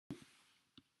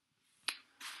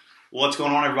What's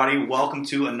going on, everybody? Welcome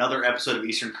to another episode of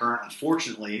Eastern Current.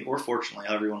 Unfortunately, or fortunately,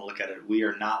 however you want to look at it, we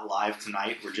are not live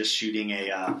tonight. We're just shooting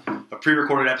a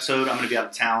pre-recorded episode. I'm going to be out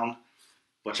of town,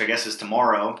 which I guess is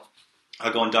tomorrow.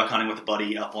 I'll go duck hunting with a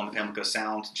buddy up on the Pamlico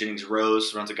Sound. Jennings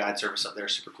Rose runs a guide service up there.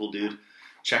 Super cool dude.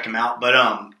 Check him out. But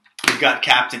we've got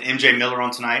Captain MJ Miller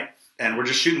on tonight, and we're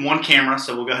just shooting one camera,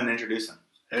 so we'll go ahead and introduce him.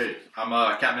 Hey, I'm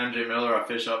Captain MJ Miller. I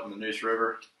fish up in the Neuse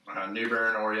River, New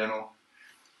Bern, Oriental,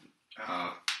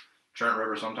 Trent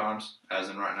River sometimes, as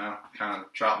in right now. Kind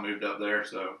of trout moved up there,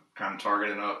 so kind of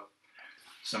targeting up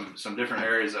some different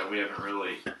areas that we haven't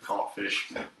really caught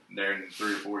fish there in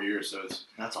 3 or 4 years. So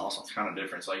That's awesome. It's kind of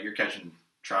different. It's like you're catching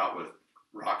trout with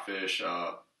rockfish,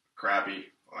 crappie,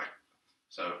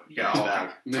 so you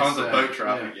got tons of boat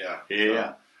trout.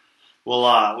 Yeah.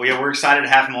 Well, we're excited to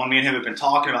have him on. Me and him have been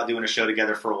talking about doing a show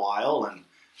together for a while, and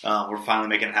we're finally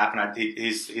making it happen.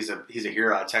 He's a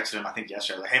hero. I texted him, I think,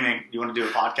 yesterday. Like, hey, man, you want to do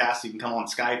a podcast? You can come on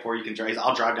Skype, or you can drive.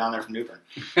 I'll drive down there from New Bern.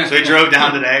 So he drove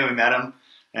down today. We met him,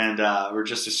 and we're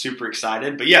just super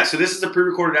excited. But, yeah, so this is a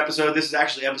pre-recorded episode. This is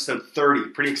actually episode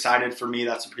 30. Pretty excited for me.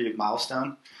 That's a pretty big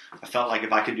milestone. I felt like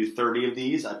if I could do 30 of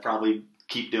these, I'd probably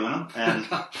keep doing them,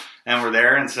 and we're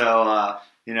there. And so,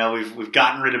 we've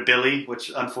gotten rid of Billy,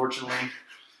 which unfortunately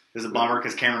is a bummer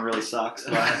because Cameron really sucks.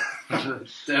 But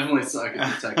definitely suck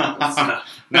at the technical stuff.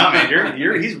 No,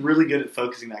 man, he's really good at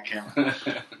focusing that camera.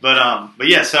 But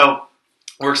yeah, so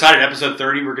we're excited. Episode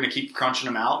 30, we're going to keep crunching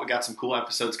them out. We got some cool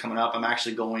episodes coming up. I'm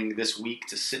actually going this week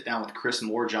to sit down with Chris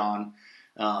Moorjohn,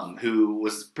 who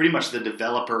was pretty much the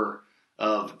developer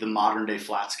of the modern day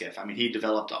flat skiff. I mean, he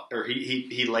developed, or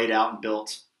he laid out and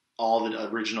built all the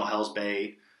original Hell's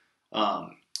Bay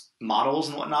models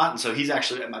and whatnot. And so he's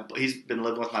been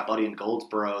living with my buddy in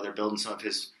Goldsboro. They're building some of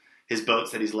his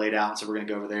boats that he's laid out. And so we're going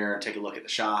to go over there and take a look at the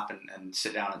shop and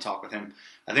sit down and talk with him.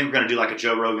 I think we're going to do like a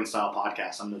Joe Rogan style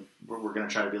podcast. We're going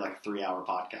to try to do like a 3-hour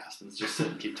podcast and just sit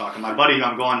and keep talking. My buddy who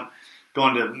I'm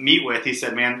going to meet with, he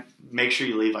said, man, make sure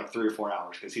you leave like 3 or 4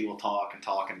 hours because he will talk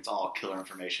and it's all killer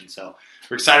information. So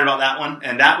we're excited about that one.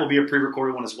 And that will be a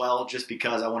pre-recorded one as well, just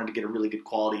because I wanted to get a really good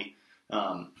quality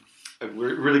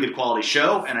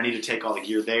show, and I need to take all the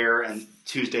gear there, and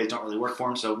Tuesdays don't really work for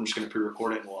him, so I'm just going to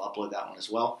pre-record it, and we'll upload that one as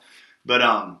well. But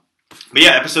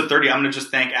yeah, episode 30, I'm going to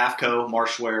just thank AFCO,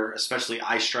 Marshwear, especially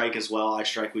iStrike as well.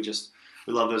 iStrike,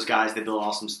 we love those guys. They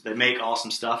make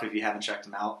awesome stuff. If you haven't checked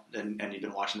them out and you've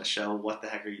been watching the show, what the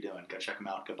heck are you doing? Go check them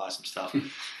out. Go buy some stuff.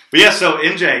 But yeah, so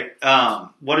MJ,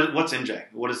 what's MJ?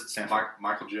 What does it stand for?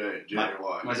 Michael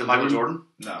J.A.Y. Is it Michael Jordan?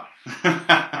 No.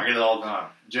 I get it all the time.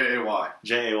 J.A.Y.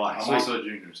 J.A.Y. I'm also a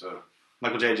junior, so.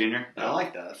 Michael J. Jr.? Yeah. I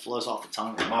like that. It flows off the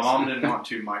tongue. My mom didn't want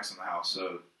 2 Mikes in the house,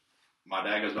 so my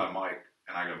dad goes by Mike,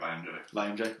 and I go by MJ. By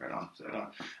MJ? Right on. So,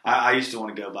 I used to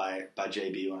want to go by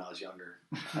JB when I was younger.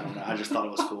 I don't know. I just thought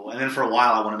it was cool. And then for a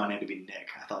while, I wanted my name to be Nick.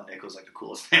 I thought Nick was like the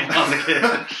coolest name when I was a kid.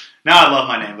 Now I love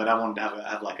my name, but I wanted to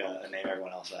have like a name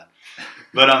everyone else had.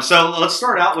 But so let's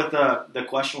start out with the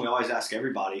question we always ask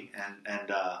everybody, and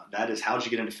that is, how'd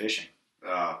you get into fishing?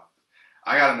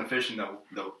 I got into fishing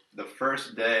the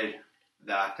first day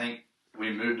that I think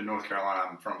we moved to North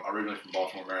Carolina. I'm originally from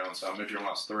Baltimore, Maryland, so I moved here when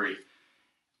I was 3.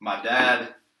 My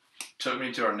dad took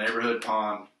me to our neighborhood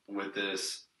pond with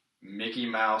this Mickey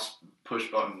Mouse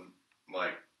push-button,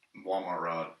 like, Walmart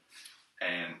rod,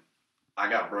 and I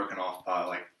got broken off by,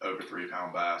 like, over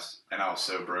 3-pound bass, and I was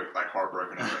so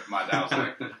heartbroken over it. My dad was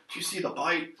like, "Did you see the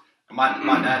bite?" My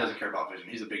dad doesn't care about fishing.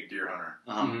 He's a big deer hunter.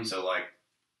 Uh-huh. So, like,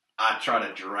 I try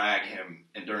to drag him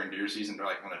during deer season. They're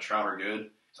like, when the trout are good,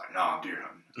 he's like, "No, I'm deer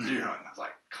hunting. I was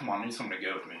like, "Come on, I need someone to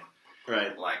go with me."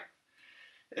 Right. Like,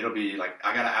 it'll be like,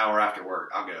 I got an hour after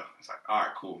work. I'll go. It's like, all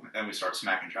right, cool. And we start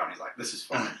smacking trout. And he's like, this is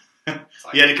fun. Like,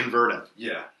 you had to convert him.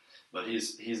 Yeah. But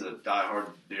he's a diehard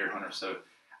deer hunter. So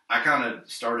I kind of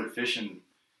started fishing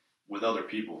with other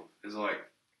people. It's like,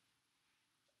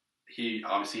 he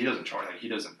doesn't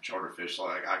charter fish. So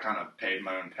like, I kind of paved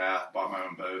my own path, bought my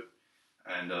own boat,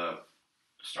 and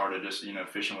started just,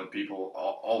 fishing with people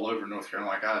all over North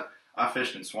Carolina. Like, I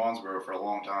fished in Swansboro for a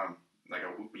long time, like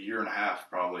a year and a half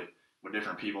probably, with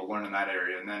different people, learning that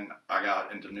area. And then I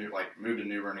got into moved to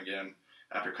New Bern again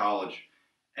after college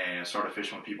and started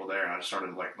fishing with people there. And I just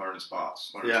started learning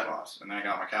spots. And then I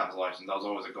got my captain's license. That was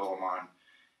always a goal of mine.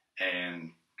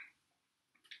 And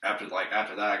after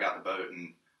that, I got the boat, and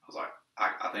I was like,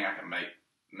 I think I can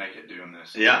make it doing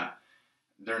this. Yeah.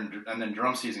 And then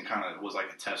drum season kind of was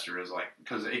like a tester,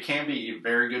 because it can be a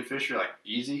very good fisher, like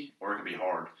easy, or it can be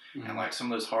hard. Mm-hmm. And like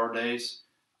some of those hard days,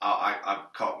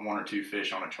 I've caught 1 or 2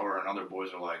 fish on a char, and other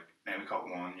boys are like, man, we caught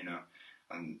 1,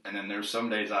 And then there's some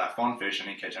days I have fun fishing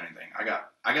and didn't catch anything. I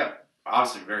got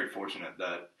obviously very fortunate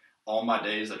that all my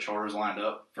days the charters lined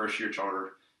up. First year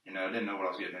charter, you know, I didn't know what I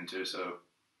was getting into, so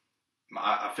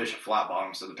I fish a flat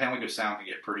bottom, so the Pamlico Sound can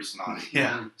get pretty snotty.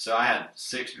 Yeah. So I had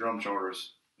 6 drum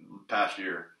charters past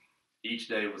year. Each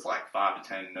day was like 5 to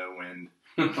 10, no wind.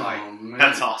 Like, Oh, man.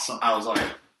 That's awesome. I was like,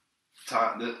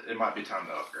 it might be time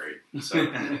to upgrade. So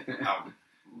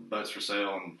boats for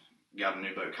sale and got a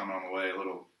new boat coming on the way.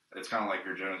 It's kind of like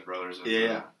your Jones Brothers.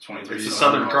 Yeah. 23 It's the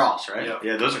Southern Cross, right? Yep.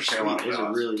 Yeah, those are Carolina sweet. Those are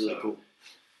yachts. really, really So- cool.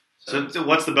 So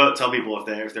what's the boat? Tell people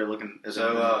if they're looking at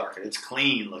So, the market. It's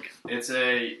clean looking. It's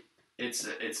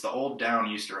the old Down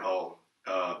Easter hull,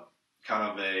 kind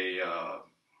of a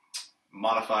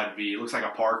modified V. It looks like a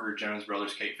Parker Jones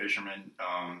Brothers Cape Fisherman.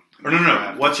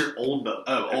 No. What's your old boat?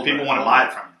 Oh, if old people boat, want to old buy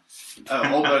boat. it from you.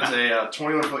 Oh, old boat's a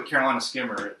 21-foot Carolina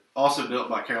skimmer. Also built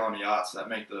by Carolina Yachts that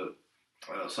make the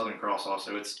Southern Cross.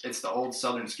 Also, it's the old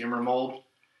Southern skimmer mold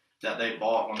that they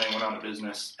bought when they went out of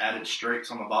business. Added strakes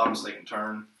on the bottom so they can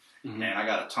turn. Mhm. And I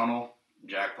got a tunnel,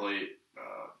 jack plate,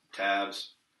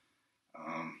 tabs,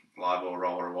 live oil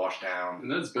roller, wash down.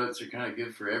 And those boats are kind of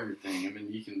good for everything. I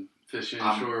mean, you can fish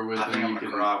I'm- inshore with I them. think I'm You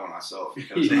gonna can, cry when I sell it you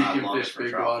because I can love it fish for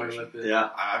big trout water fishing. with it. Yeah.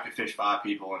 I could fish 5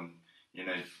 people and, you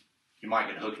know, you might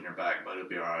get a hook in your back, but it'll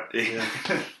be all right. Yeah.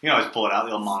 You can always pull it out,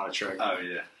 the old mono trick. Oh,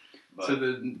 yeah. But So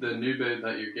the new boat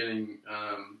that you're getting,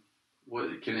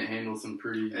 what can it handle some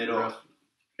pretty It'll- rough?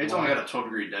 it's only got a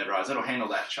 12-degree dead rise. It'll handle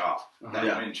that chop, that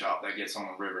Yeah. wind chop that gets on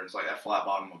the river. It's like that flat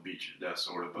bottom will beat you to death,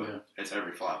 sort of, but Yeah. it's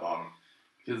every flat bottom.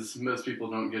 Because most people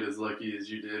don't get as lucky as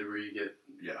you did, where you get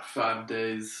Yeah. 5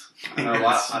 days. I know a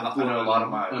lot, I know a lot of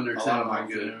my, under a lot 10 of my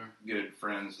miles good, an hour. good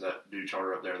friends that do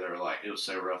charter up there, they were like, it was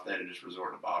so rough, they had to just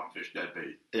resort to bottom fish dead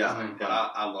bait. Yeah. Mhm. But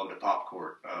I love to pop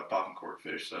and cork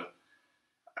fish, so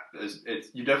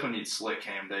you definitely need slick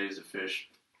cam days to fish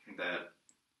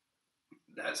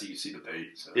so you can see the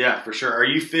bait. So. Yeah, for sure. Are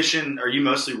you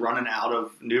mostly running out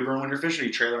of New Bern when you're fishing, or are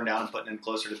you trailering down and putting in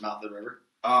closer to the mouth of the river?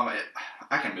 I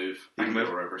can move. I can move?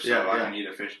 go wherever. So Yeah, I yeah. can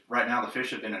either fish. Right now, the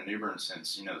fish have been in New Bern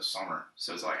since, the summer.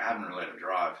 So it's like I haven't really had to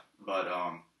drive. But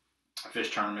I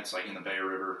fish tournaments like in the Bay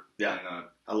River. Yeah. And,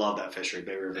 I love that fishery.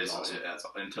 Bay River is it's, awesome. it's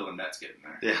until the nets get in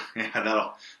there. Yeah,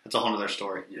 that's a whole other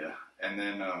story. Yeah. And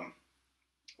then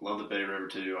love the Bay River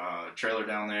too. Trailer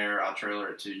down there. I'll trailer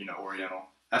it to, Oriental.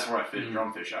 That's where I fish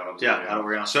drum fish out of. Yeah, out of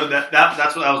Oriental. So that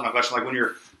was my question. Like when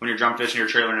you're drum fishing, you're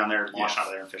trailering down there, launching out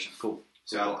of there and fishing. Cool.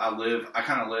 So I live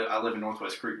in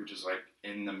Northwest Creek, which is like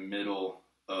in the middle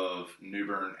of New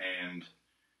Bern and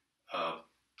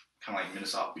kind of like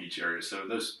Minnesota Beach area. So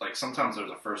those, like, sometimes there's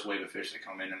a first wave of fish that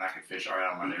come in and I can fish right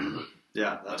out of my neighborhood.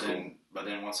 Yeah, that's cool. But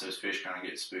then once those fish kind of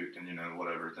get spooked and,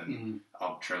 whatever, then Mhm.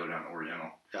 I'll trailer down to Oriental.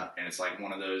 Yeah. And it's like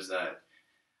one of those that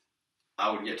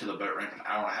I would get to the boat ramp an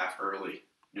hour and a half early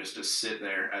just to sit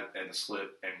there at the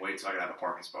slip and wait till I could have a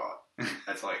parking spot.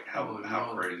 That's like how Oh,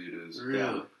 no. crazy it is.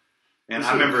 Really? And This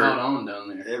I would've remember caught on down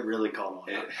there. it really caught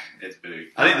on. It's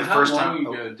big. I think the How first long time.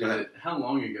 ago go ahead. How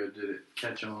long ago did it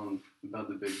catch on about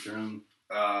the big drum?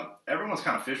 Everyone's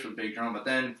kind of fished with big drum, but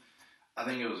then I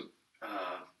think it was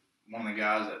one of the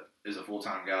guys that is a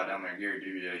full-time guy down there, Gary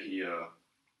Duvier.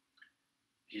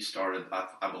 He started.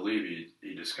 I believe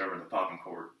he discovered the pop and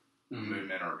cork Mhm.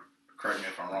 movement, or correct me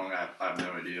if I'm wrong. I have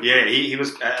no idea. Yeah, he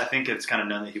was. I think it's kind of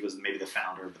known that he was maybe the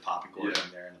founder of the popping cork Yeah.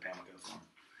 in there in the Pamlico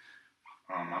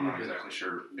Farm. I'm not exactly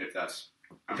sure if that's.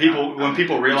 When I'm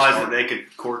people realized that started. they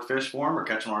could cork fish for them or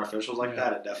catch them artificials like Yeah.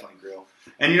 that, it definitely grew.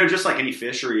 And just like any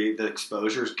fishery, the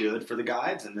exposure is good for the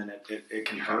guides, and then it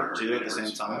can hurt too at the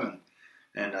same time.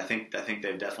 And I think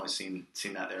they've definitely seen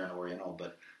that there in Oriental,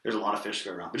 but there's a lot of fish to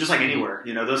go around. But just like anywhere,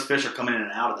 those fish are coming in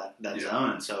and out of that Yeah. zone,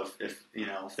 and so if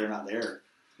they're not there,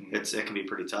 Mhm. it can be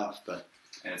pretty tough. But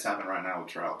And it's happened right now with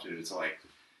trout too. It's like,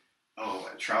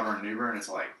 trout are in New Bern. It's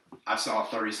like I saw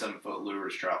 37-foot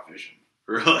lures trout fishing.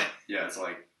 really, Yeah, it's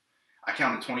like I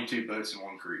counted 22 boats in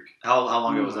one creek. how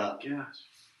long ago was Oh my that?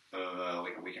 Gosh.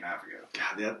 Like a week and a half ago.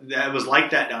 God, that was like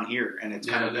that down here, and it's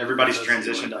kind Yeah, of that- everybody's that's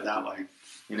transitioned like that that. way.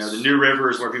 The new river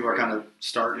is where people are kind of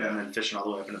starting and then fishing all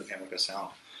the way up into the Pamlico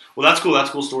Sound. Well, that's cool. That's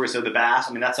a cool story. So the bass,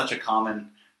 that's such a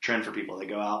common trend for people. They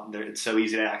go out, and it's so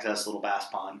easy to access a little bass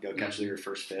pond, go catch your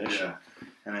first fish. Yeah.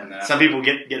 And then And some people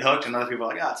get hooked, and other people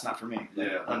are like, it's not for me. But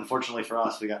Yeah. unfortunately for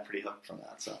us, we got pretty hooked from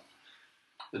that. So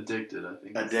Addicted, I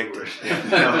think. addicted. that's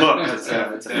the No, word. hook. It's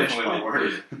a fish Definitely the pond.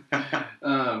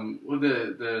 word.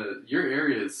 Well, your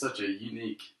area is such a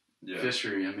unique Yeah.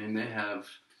 fishery.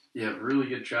 You have really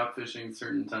good trout fishing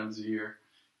certain times of year.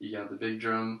 You got the big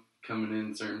drum coming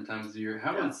in certain times of year.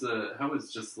 How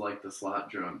is just like the slot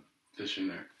drum fishing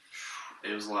there?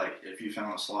 It was like if you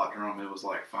found a slot drum, it was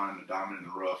like finding a diamond in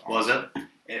the rough. Was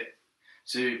it?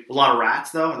 See, A lot of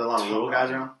rats, though? Are there a lot of little guys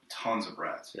around? tons of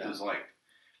rats. Yeah. It was like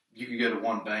you could go to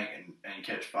one bank and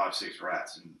catch 5-6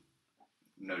 rats in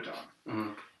no time.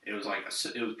 Mhm. It was like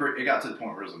it got to the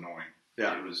point where it was annoying.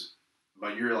 Yeah. It was,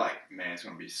 but you're like, man, it's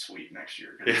gonna be sweet next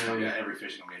year because every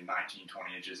fish is gonna be 19,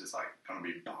 20 inches. It's like gonna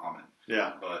be bombing.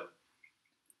 Yeah. But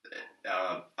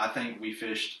I think we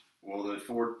fished. Well, the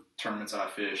 4 tournaments I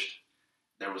fished,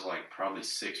 there was like probably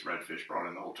 6 redfish brought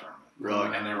in the whole tournament.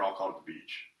 Really? And they were all caught at the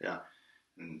beach. Yeah.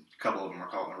 And a couple of them were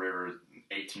caught in the river,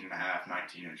 18 and a half,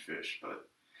 19-inch fish. But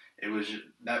it was just,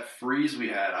 that freeze we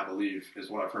had, I believe, is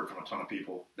what I've heard from a ton of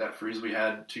people. That freeze we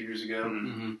had 2 years ago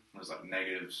Mhm. was like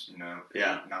negatives, 8,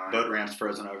 9. Boat ramps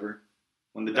frozen over.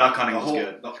 When the duck hunting was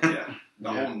good.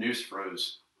 The whole noose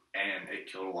froze, and it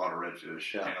killed a lot of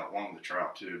redfish, Yeah. and along with the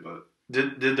trout too. But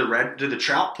Did the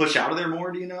trout push out of there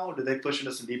more? Do you know? Did they push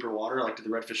into some deeper water? Like, did the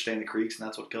redfish stay in the creeks, and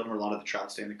that's what killed them? Or a lot of the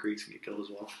trout stay in the creeks and get killed as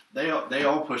well? they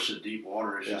all push to deep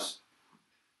water. It's Yeah. just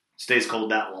stays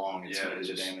cold that long. It's yeah, going it's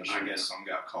to just, damage. I guess some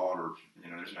got caught, or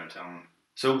there's no telling.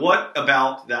 So what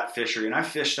about that fishery? And I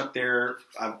fished up there.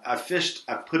 I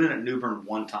put in at New Bern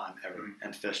one time ever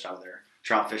and fished out of there.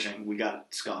 Trout fishing. We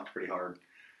got skunked pretty hard.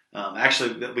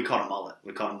 Actually, we caught a mullet.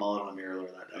 We caught a mullet on a mirror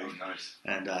that day. Oh, nice.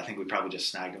 And I think we probably just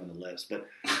snagged him in the lips. But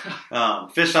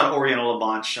fished out of Oriental a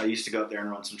bunch. I used to go up there and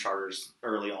run some charters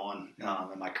early on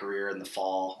in my career in the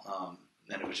fall.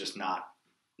 And it was just not,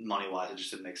 money-wise, it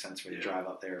just didn't make sense for me to drive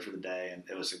up there for the day. And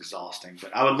it was exhausting.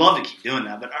 But I would love to keep doing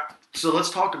that. But so let's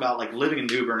talk about like living in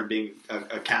New Bern and being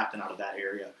a captain out of that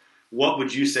area. What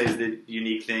would you say is the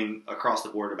unique thing across the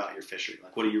board about your fishery?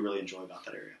 Like, what do you really enjoy about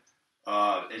that area?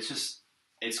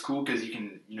 It's cool because you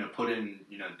can put in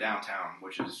downtown,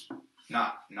 which is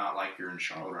not like you're in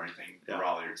Charlotte or anything. Yeah.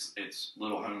 Raleigh, it's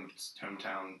little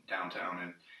hometown downtown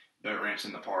and boat ramps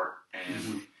in the park,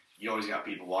 and you always got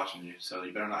people watching you, so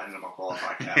you better not end up a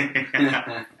qualified captain.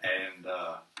 And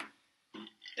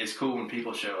it's cool when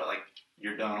people show up, like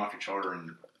you're done off your charter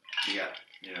and you got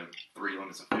 3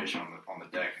 limits of fish on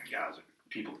the deck, and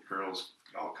girls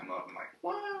all come up and like,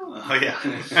 wow. Oh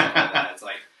yeah. It's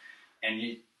like,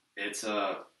 and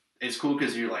it's cool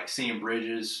because you're like seeing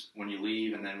bridges when you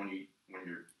leave, and then when you're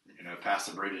past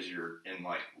the bridges, you're in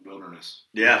like wilderness.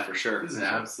 Yeah, for sure. This is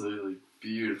absolutely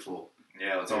beautiful.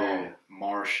 Yeah, it's all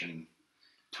marsh and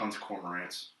tons of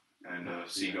cormorants and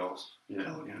seagulls. Yeah.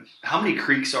 Pelicans. How many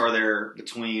creeks are there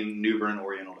between New Bern and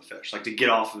Oriental to fish? Like to get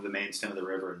off of the main stem of the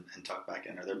river and tuck back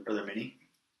in? Are there many?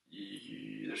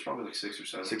 There's probably like 6 or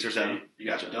 7. 6 or 7. You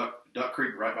got Duck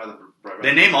Creek right by the.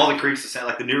 They name all the creeks the same.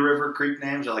 Like the New River Creek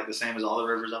names are like the same as all the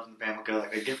rivers up in the Pamlico.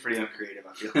 Like they get pretty uncreative.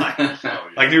 I feel like. Oh, yeah.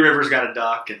 Like New River's got a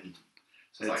duck, and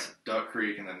so it's like Duck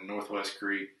Creek, and then Northwest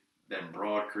Creek, then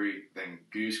Broad Creek, then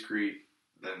Goose Creek,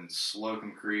 then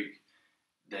Slocum Creek,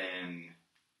 then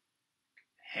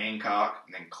Hancock,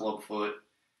 then Clubfoot,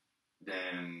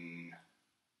 then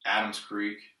Adams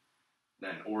Creek,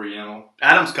 then Oriental.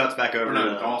 Adams cuts back over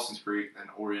to Dawson's Creek, then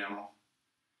Oriental,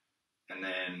 and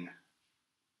then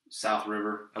South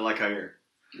River. I like how you're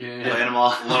Yeah. playing them all.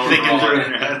 Lower Thinking Broad. through it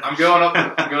in your head. I'm going up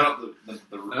the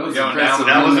That was going impressive. down.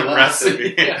 That was nonetheless.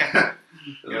 impressive. Yeah.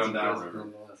 Going down Impressive river.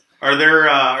 nonetheless.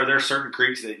 Are there certain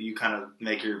creeks that you kind of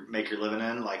make your living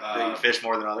in, like that you fish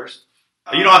more than others?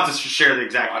 You don't have to share the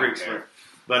exact I don't creeks, care.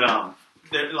 but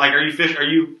like, are you fish?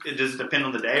 Does it depend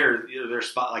on the day, or are there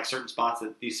certain spots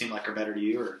that you seem like are better to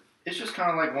you, or? It's just kind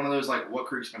of like one of those, like, what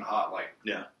creek's been hot, like,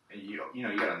 Yeah. and you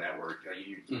got a network. Like,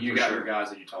 you For got sure. your guys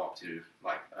that you talk to,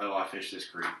 like, oh, I fished this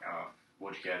creek.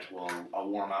 What'd you catch? Well, I'll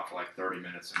warm out for like 30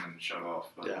 minutes and then shut off,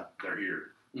 but Yeah. they're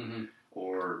here. Mm-hmm.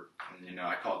 Or,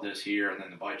 I caught this here and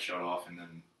then the bite shut off and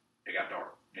then it got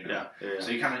dark. Yeah. So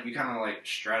you kind of like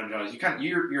strategize.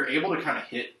 You're able to kind of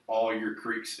hit all your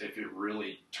creeks if it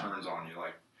really turns on you.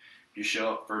 Like, you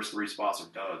show up, first 3 spots are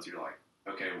duds. You're like,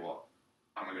 okay, well,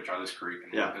 I'm gonna go try this creek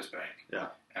and work this bank. Yeah.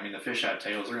 I mean, the fish have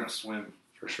tails. They're gonna swim.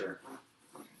 For sure.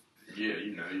 Yeah,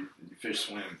 you fish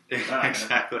swim.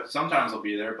 Exactly. Sometimes they'll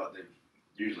be there, but they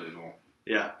usually won't.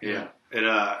 Yeah.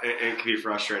 It can be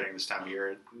frustrating this time of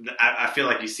year. I feel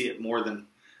like you see it more than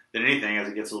anything as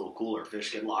it gets a little cooler.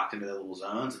 Fish get locked into their little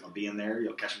zones, and they'll be in there.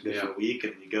 You'll catch them good for a week,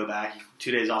 and you go back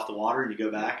 2 days off the water, and you go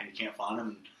back, and you can't find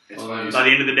them. It's Well, funny. By the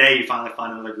end of the day, you finally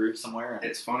find another group somewhere. And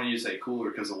It's funny you say cooler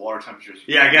because the water temperatures.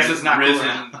 Yeah, I guess it's not risen.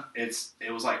 cooler.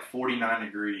 It was like 49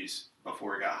 degrees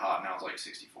before it got hot. Now it's like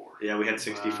 64. Yeah, we had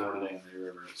 64 Wow. today in the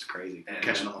river. It's crazy. And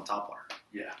Catching them on top water.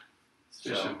 Yeah,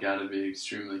 Fish have got to be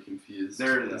extremely confused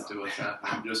There- as to what's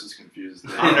happening. I'm just as confused.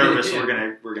 as I'm they are. nervous.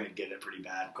 Yeah. We're gonna get it pretty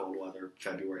bad cold weather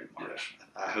February and March.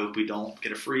 I hope we don't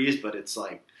get a freeze, but it's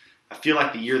like I feel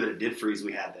like the year that it did freeze,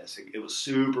 we had this. It was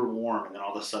super warm, and then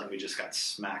all of a sudden we just got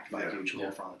smacked by a huge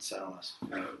cold front that set on us.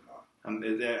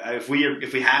 If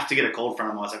we have to get a cold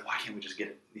front, I'm always like, why can't we just get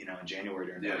it, in January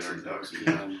during duck season?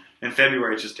 Yeah. In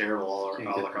February, it's just terrible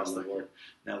all across the board.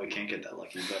 No, we can't get that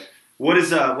lucky. But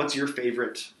what's your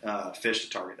favorite fish to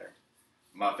target there?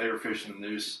 My favorite fish in the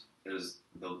noose is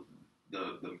the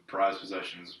prized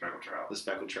possession is the speckled trout. The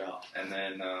speckled trout. And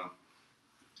then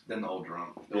the old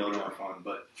drum. The old drum are fun,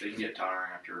 but they can get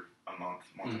tiring after a month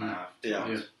and a half.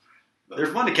 Yeah. But they're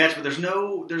fun to catch, but there's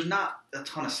not a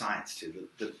ton of science to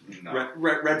the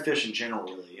redfish in general,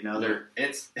 really.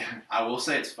 I will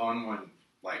say it's fun when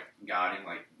guiding,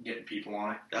 getting people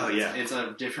on it. Oh yeah. It's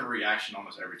a different reaction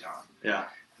almost every time. Yeah.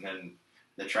 And then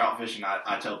the trout fishing,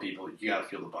 I tell people you got to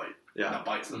feel the bite. Yeah. The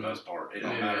bite's the best part. It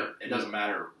don't matter. It doesn't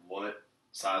matter what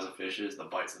size of fish is. The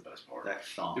bite's the best part. That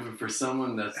thump. Even for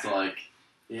someone that's like,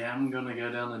 yeah, I'm gonna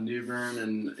go down to New Bern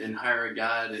and hire a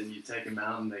guide, and you take them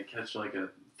out and they catch like a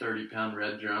 30-pound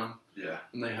red drum. Yeah.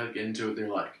 And they hook into it. They're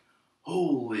like,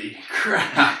 holy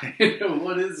crap!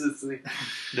 What is this thing?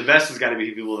 The best has got to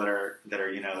be people that are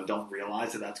don't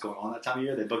realize that that's going on that time of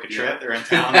year. They book a trip, they're in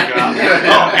town, they go out.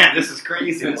 Oh man, this is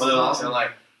crazy. Well, they're also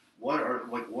like,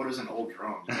 what is an old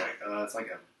drum? It's like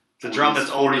a drum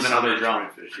that's older than other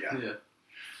drums. Yeah.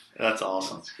 That's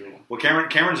awesome. That's cool. Well,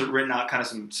 Cameron's written out kind of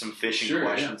some fishing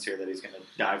questions yeah. here that he's going to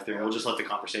dive through. We'll just let the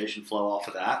conversation flow off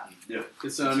of that. Yeah.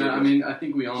 So now, I mean, I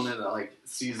think we all know that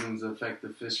seasons affect the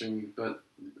fishing, but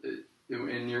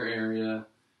in your area,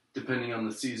 depending on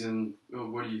the season,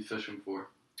 what are you fishing for?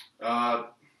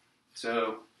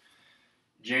 So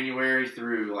January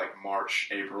through March,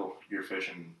 April, you're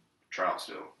fishing trout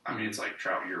still. I mean, it's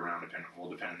trout year round,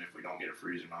 depending if we don't get a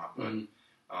freeze or not.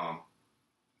 But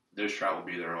those trout will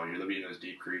be there all year. They'll be in those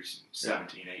deep creeks,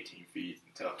 17, 18 feet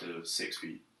to up to 6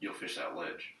 feet. You'll fish that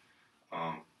ledge.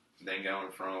 Then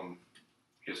going from,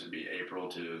 I guess it'd be April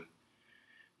to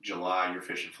July, you're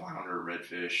fishing flounder,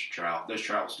 redfish, trout. Those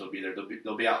trout will still be there.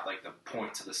 They'll be out the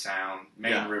points of the sound,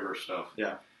 main river stuff.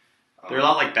 Yeah. They're a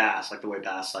lot like bass, the way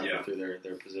bass cycle through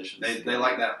their positions. They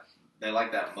like that. They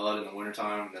like that mud in the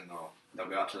wintertime, and then they'll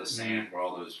go out to the sand where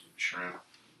all those shrimp,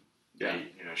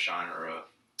 shiner or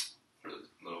the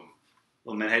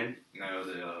little menhaden? No,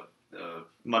 the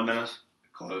mud minnows.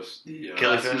 Close. The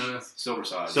killifish. Silver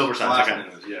sides. Okay.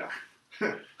 Minnows, yeah.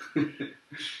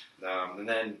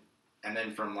 and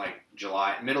then from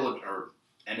July,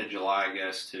 end of July, I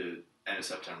guess, to end of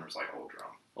September, it's old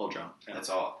drum. Old drum. Yeah. That's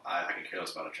all. I can care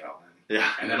less about a trout then.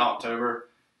 Yeah. And then October,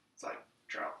 it's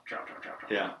trout.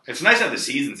 Yeah. It's nice to have the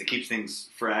seasons. It keeps things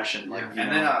fresh and and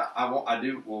then I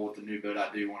do with the new boat. I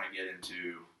do want to get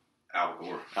into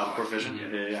albacore. Albacore fishing.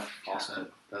 Yeah. Awesome.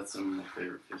 That's some of my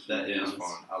favorite fish. That is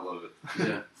fun. I love it.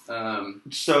 Yeah.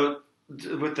 So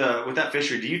with that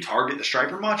fishery, do you target the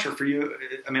striper much, or for you?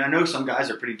 I mean, I know some guys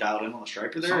are pretty dialed in on the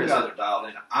striper. There, some guys are dialed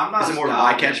in. I'm not. Is it more of a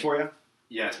bycatch for you?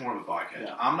 Yeah, it's more of a bycatch.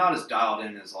 Yeah. I'm not as dialed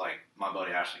in as my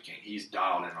buddy Ashley King. He's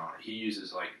dialed in on it. He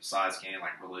uses size can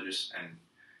religious, and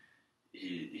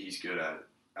he's good at it.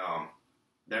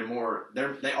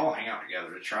 They all hang out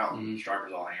together. The trout and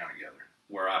stripers all hang out together.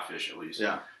 Where I fish, at least.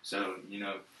 Yeah. So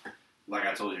like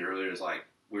I told you earlier, it's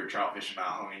we were trout fishing. I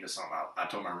hung into something. I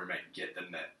told my roommate, get the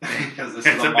net because this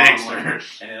is a monster, and it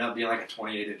ended up being a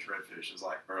 28-inch redfish. It's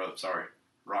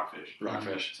rockfish.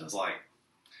 Rockfish. So it's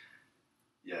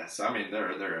yeah. So I mean,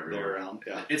 they're everywhere. They're around.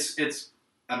 Yeah. It's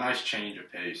a nice change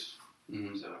of pace.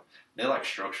 Mm-hmm. So they like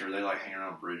structure. They like hanging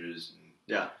around bridges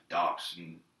and docks,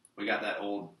 and we got that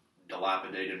old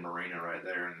dilapidated marina right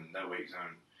there in the no wake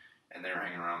zone, and they were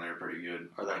hanging around there pretty good.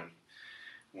 Are they?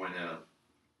 When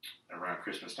around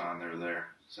Christmas time they were there.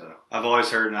 So I've always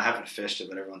heard, and I haven't fished it,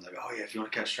 but everyone's like, "Oh yeah, if you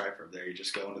want to catch striper up there, you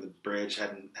just go into the bridge,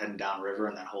 heading down river,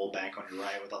 and that whole bank on your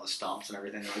right with all the stumps and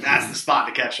everything. They're like, that's the spot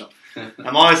to catch them."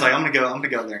 I'm always like, "I'm gonna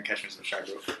go up there and catch me some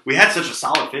striper." We had such a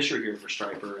solid fishery here for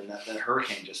striper, and that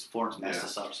hurricane Florence messed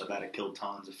us up so bad it killed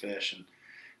tons of fish.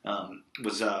 And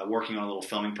was working on a little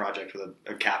filming project with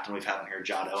a captain we've had on here,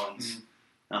 Jod Owens.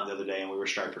 The other day, and we were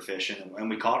striper fishing, and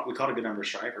we caught a good number of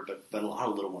striper, but a lot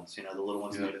of little ones. The little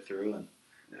ones made it through, and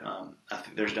I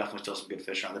think there's definitely still some good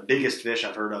fish around. The biggest fish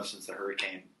I've heard of since the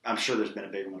hurricane, I'm sure there's been a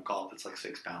bigger one caught that's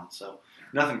 6 pounds. So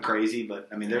nothing crazy, but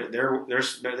I mean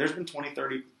there's been 20,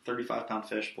 30, 35 pound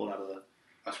fish pulled out of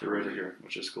the river here,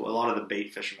 which is cool. A lot of the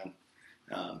bait fishermen,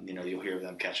 you'll hear of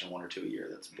them catching 1 or 2 a year.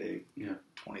 That's big. Yeah.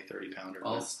 20, 30 pounder.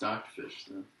 All stocked fish,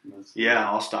 though. Yeah,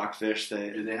 all stocked fish.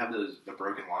 Do they have the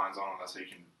broken lines on them? That's so you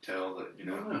can tell that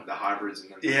the hybrids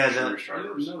and the stripers. I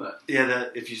didn't know that. Yeah,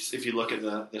 if you look at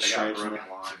the stripes, broken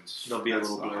lines. They'll be a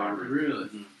little blurred.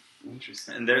 Really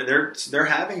interesting. And they're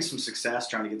having some success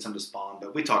trying to get some to spawn,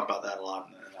 but we talk about that a lot.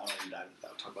 And I don't even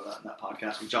talk about that in that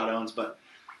podcast with Jod Owens, but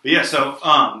But yeah,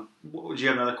 so would you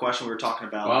have another question? We were talking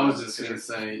about. Well, I was just going to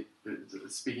say,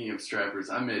 speaking of strappers,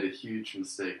 I made a huge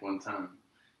mistake one time.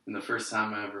 And the first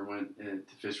time I ever went to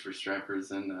fish for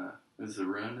strappers in it was the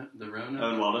Rona, Oh,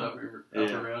 in Waldo? Upper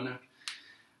Rona.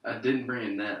 I didn't bring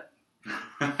a net.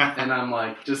 And I'm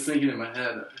like, just thinking in my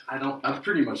head, I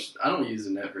don't use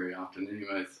a net very often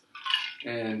anyways.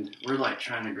 And we're like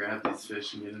trying to grab these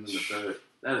fish and get them in the boat.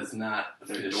 That is not a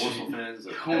Their fish. dorsal fins,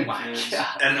 their Oh peg my fins.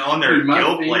 god. And on their Dude, my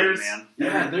gill plate, fingers- man.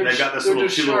 Yeah, They've got this they're little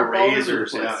just two little sharp all over the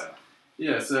razors. place.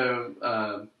 Yeah. Yeah,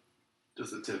 so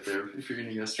just a tip there. If you're going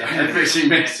to go striper fishing,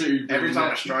 make sure you bring Every time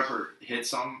that. a striper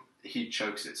hits something, he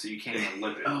chokes it, so you can't even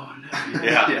lip it. Oh, no.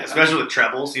 Yeah, especially with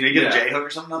trebles. You get a Yeah. J hook or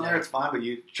something on there, Yeah. it's fine. But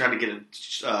you try to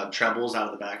get trebles out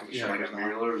of the back of a Yeah, Like striper's a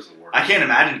mouth. mirror is the worst. I can't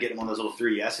imagine getting one of those little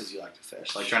 3S's you like to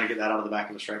fish. Like trying to get that out of the back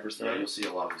of a striper's Yeah, throat. you'll see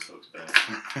a lot of these hooks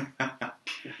back.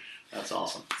 That's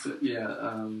awesome. So,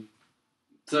 yeah.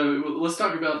 So let's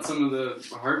talk about some of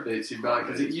the hard baits you bought,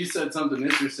 because you said something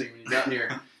interesting when you got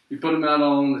here. You put them out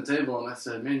all on the table, and I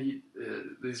said, "Man,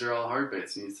 these are all hard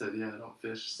baits." And you said, "Yeah, I don't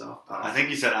fish soft I plastic." think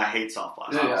you said I hate soft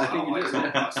plastic. Yeah, I I think don't you like did.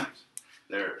 soft plastics.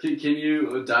 They're Can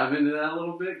you dive into that a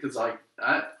little bit? Because like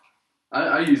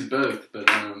I use both, but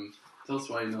tell us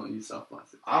why you don't use soft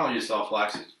plastic. I don't use soft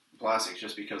plastics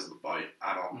just because of the bite.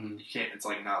 I don't. Mhm. You can't. It's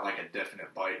like not like a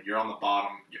definite bite. You're on the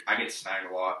bottom. I get snagged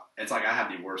a lot. It's like I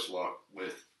have the worst luck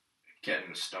with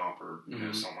getting a stump or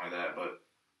Mhm. something like that. But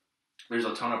there's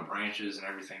a ton of branches and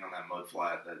everything on that mud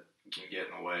flat that can get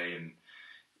in the way and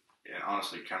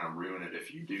honestly kind of ruin it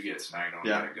if you do get snagged on.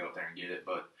 Yeah. You gotta go up there and get it.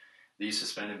 But these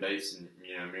suspended baits and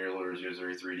mirror lures,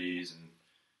 Yo-Zuri 3Ds, and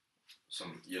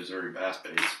some Yo-Zuri bass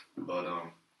baits, but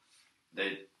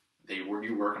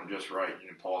you work them just right. You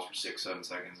can pause for 6-7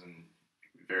 seconds and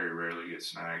very rarely get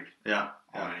snagged Yeah.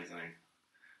 on anything.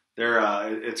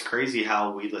 It's crazy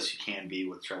how weedless you can be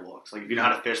with treble hooks. Like if you know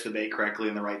how to fish the bait correctly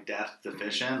and the right depth to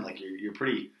fish in, like you're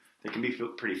pretty. They can be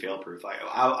pretty fail proof.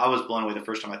 I was blown away the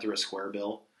first time I threw a square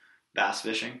bill bass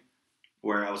fishing,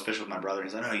 where I was fishing with my brother. And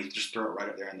he's like, "No, you just throw it right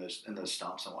up there in those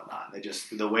stumps and whatnot." And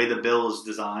the way the bill is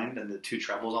designed and the two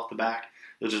trebles off the back,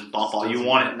 they'll just bump all. You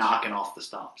want it knocking off the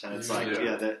stumps, and it's like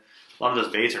a lot of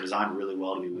those baits are designed really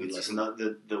well to be weedless, and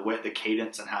the way the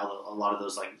cadence and how a lot of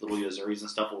those like little Yo-Zuris and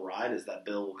stuff will ride is that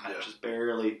bill will kind of just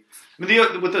barely. I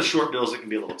mean, with those short bills, it can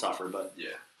be a little tougher, but Yeah.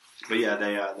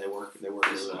 they work. They work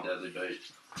This is really a well. deadly bait.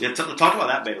 Yeah, talk about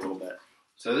that bait a little bit.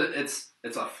 So it's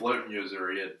a floating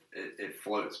Yo-Zuri. It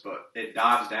floats, but it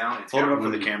dives down. Hold it up for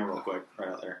the camera real quick, right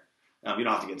out there. You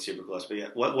don't have to get super close, but yeah.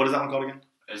 What is that one called again?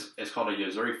 It's called a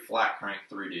Yo-Zuri Flat Crank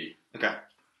 3D. Okay.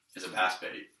 It's a bass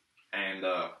bait, and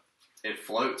it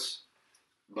floats.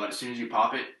 But as soon as you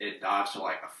pop it, it dives to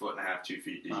like 1.5 2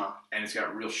 feet deep, and it's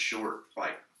got real short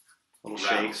like Little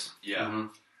rattles. shakes. Yeah. Mhm.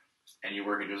 And you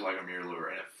work it just like a mirror lure,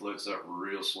 and it floats up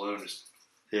real slow and just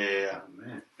Yeah. Oh,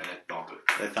 man. and it dump it.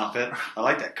 They thump it. I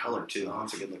like that color too.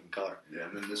 That's a good looking color. Yeah,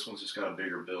 and then this one's just got a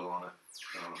bigger bill on it.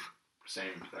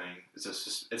 Same thing. It's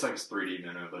it's like a 3D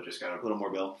minnow, but just got A little more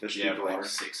bill. Fish yeah, deep for like water.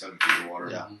 6-7 feet of water.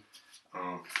 Yeah.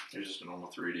 There's just a normal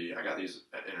 3D. I got these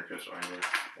at Intercoastal Angler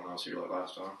when I was here like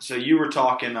last time. So you were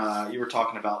talking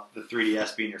about the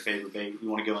 3DS being your favorite bait. You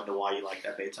want to go into why you like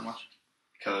that bait so much?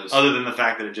 Because Other than the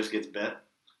fact that it just gets bit.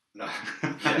 no,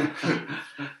 yeah,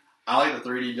 I like the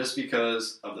 3D just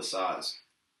because of the size.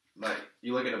 Like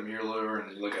you look at a mirror lure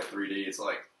and you look at 3D, it's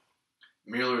like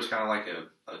mirror lure is kind of like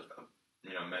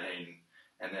a main,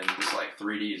 and then this like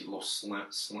 3D is a little slim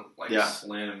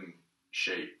slim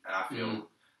shape, and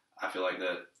I feel like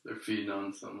that They're feeding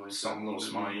on something like something a little that.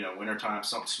 small, wintertime,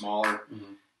 something smaller,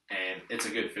 Mhm. and it's a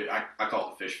good fish. I call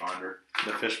it the fish finder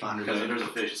The fish finder because if bait. there's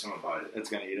a fish, it's gonna bite it. It's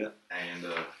gonna eat it. And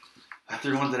I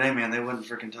threw one today, man. They wouldn't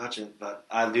freaking touch it, but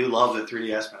I do love the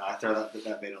 3DS, man. I throw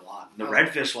that bait a lot. The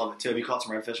redfish love it too. Have you caught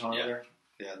some redfish on over there?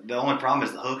 Yeah. The only problem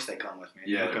is the hooks they come with, man.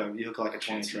 Yeah. You hook like a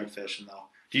 20-inch redfish, and they'll.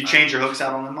 Do you change your hooks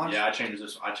out on them much? yeah, I changed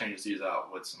these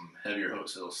out with some heavier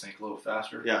hooks so it'll sink a little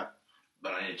faster. Yeah.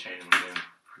 But I need to change them again.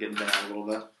 Getting bent out a little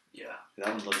bit. Yeah. That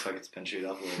one looks like it's been chewed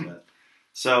up a little bit.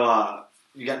 So,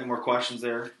 you got any more questions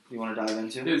there you want to dive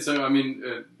into? Yeah, so I mean,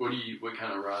 what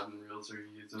kind of rod and reels are you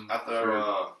using? I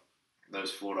throw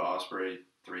those Florida Osprey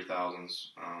 3000s,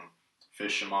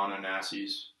 fish Shimano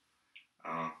Nassies.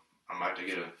 I'm about to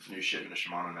get a new shipment of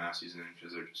Shimano Nassies in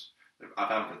because I've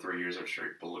had them for 3 years. They're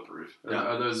straight bulletproof.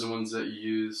 Are those the ones that you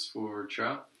use for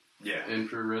trout Yeah. and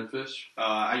for redfish?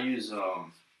 I use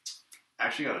I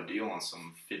actually got a deal on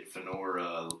some Fenor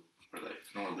Fenor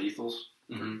lethals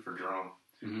for drum.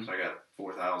 Mhm. So I got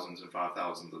 4000s and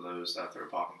 5000s of those that I throw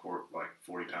pop and cork like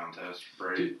 40-pound test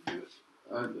braid.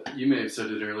 You may have said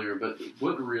it earlier, but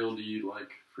what reel do you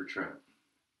like for trout?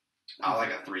 I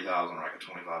like a 3,000 or like a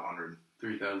 2,500,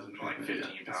 3,000. like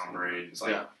 15-pound braid. It's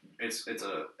like it's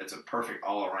a perfect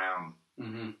all around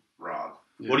rod.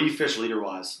 Yeah. What do you fish leader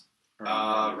wise?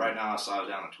 Right now I size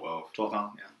down to 12. 12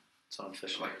 pound. Yeah, that's what I'm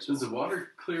fishing. Like, Does the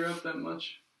water clear up that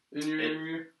much in your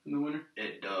area in the winter?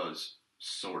 It does,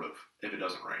 sort of, if it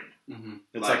doesn't rain. Mm-hmm.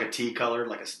 It's like a tea color,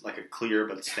 like a clear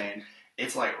but stained.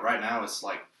 It's like right now. It's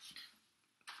like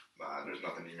there's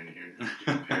nothing even here to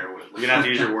compare with. You're gonna have to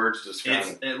use your words to describe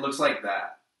it. It looks like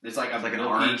that. It's like It's like an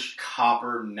milky, orange,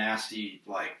 copper, nasty,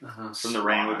 like from the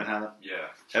rain we've been having. Yeah,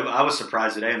 I was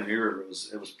surprised today in the New River.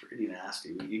 It was pretty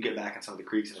nasty. You get back in some of the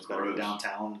creeks and it's better than Gross.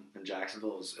 downtown in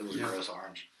Jacksonville. It was gross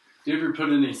orange. Do you ever put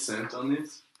any scent on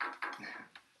these?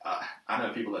 I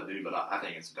know people that do, but I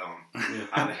think it's dumb. Yeah.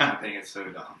 I think it's so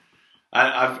dumb.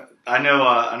 I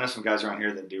know some guys around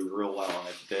here that do real well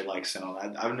and they like scent on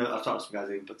it. I've talked to some guys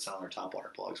that even put scent on their top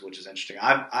water plugs, which is interesting.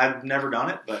 I've never done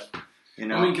it, but you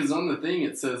know. I mean, because on the thing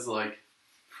it says like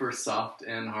for soft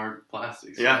and hard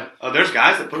plastics. Yeah. Right? Oh, there's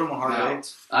guys that put them on hard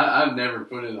baits. I've never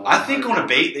put it on. I think on a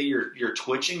bait that you're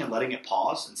twitching and letting it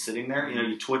pause and sitting there, you know,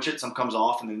 you twitch it, some comes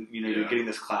off, and then you're getting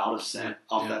this cloud of scent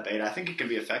off that bait. I think it can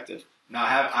be effective. No,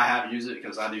 I have used it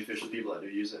because I do fish with people that do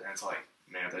use it, and it's like,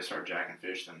 man, if they start jacking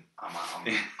fish, then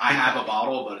I have a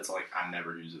bottle, but it's like I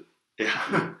never use it.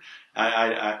 Yeah,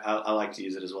 I like to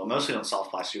use it as well. Mostly on soft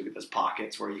plastic, you get those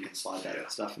pockets where you can slide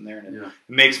that stuff in there, and it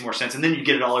makes more sense. And then you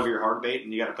get it all over your hard bait,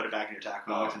 and you got to put it back in your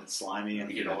tackle box, and it's slimy, and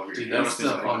you get it all over your that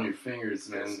stuff on your fingers,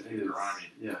 man. It's grimy.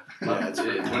 Yeah,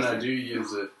 when I do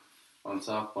use it on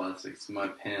soft plastics, my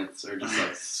pants are just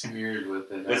like smeared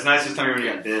with it. It's nice this time of year when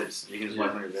you got bibs. You can just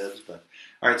wipe on your bibs. But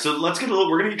all right, so let's get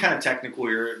we're going to get kind of technical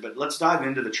here, but let's dive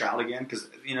into the trout again because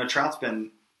trout's been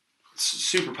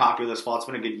super popular this fall. It's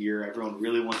been a good year. Everyone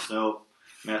really wants to know.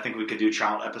 I mean, I think we could do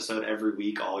trout episode every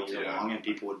week all year long, and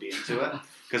people would be into it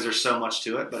because there's so much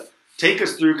to it. But take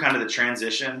us through kind of the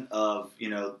transition of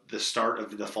the start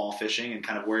of the fall fishing and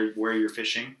kind of where you're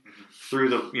fishing through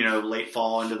the late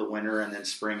fall into the winter and then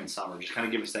spring and summer. Just kind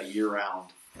of give us that year round.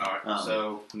 All right.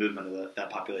 So movement of that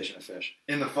population of fish.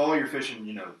 In the fall, you're fishing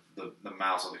the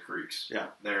mouths of the creeks. Yeah.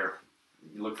 There,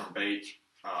 you look from bait.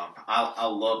 I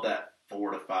love that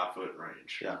 4 to 5 foot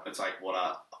range. Yeah. It's like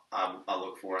what I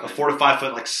look for. A 4 to 5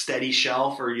 foot like steady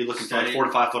shelf, or are you looking for like 4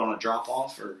 to 5 foot on a drop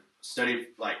off, or steady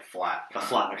like flat? A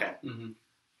flat, okay. Mm-hmm.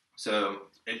 So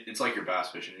it's like you're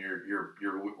bass fishing. You're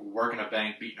working a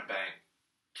bank, beating a bank,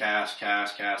 cast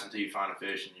until you find a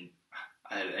fish, and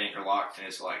I had an anchor lock, and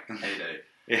it's like heyday.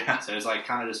 Yeah. So it's like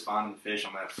kind of just finding the fish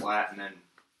on that flat, and then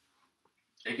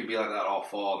it could be like that all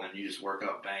fall, and then you just work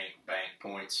up bank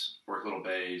points, work little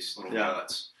bays, little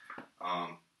guts.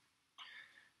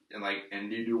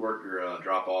 And you do work your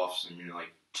drop offs, and you're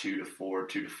like 2 to 4,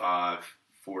 2 to 5,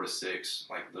 4 to 6,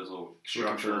 like those little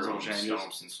structures, little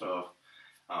stumps and stuff.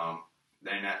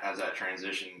 Then as that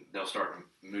transition, they'll start to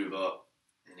move up,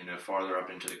 farther up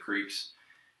into the creeks.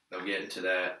 They'll get into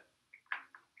that.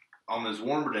 On those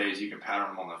warmer days, you can pattern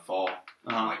them on the fall,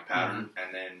 pattern,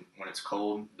 and then when it's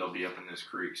cold, they'll be up in those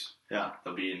creeks. Yeah,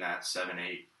 they'll be in that 7,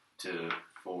 8 to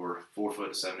 4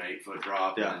 foot to 7, 8 foot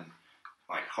drop. Yeah. And then,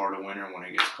 like hard of winter when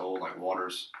it gets cold, like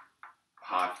water's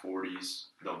high 40s,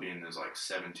 they'll be in those like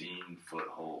 17-foot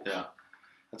holes. Yeah,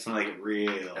 that's when they get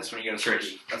real. That's when you got to tricky.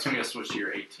 switch. That's when you got to switch to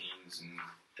your 18s and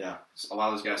a lot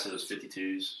of those guys say those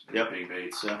 52s. Yep. Big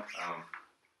baits. Yeah.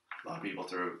 A lot of people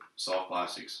throw soft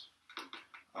plastics.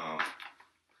 I'll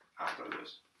throw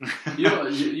this.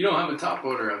 You don't have a top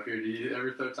water up here. Do you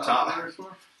ever throw top waters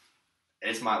for?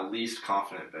 It's my least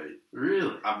confident bait.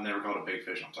 Really? I've never caught a big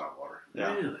fish on top water.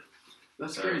 Yeah. Really?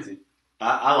 That's crazy.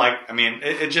 I like. I mean,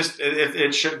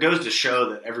 it goes to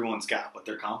show that everyone's got what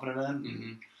they're confident in.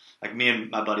 Mm-hmm. Like me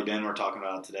and my buddy Ben were talking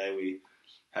about it today. We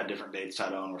had different baits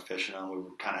tied on. We're fishing on. We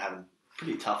were kind of having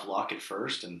pretty tough luck at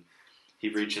first, and he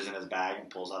reaches in his bag and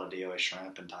pulls out a DOA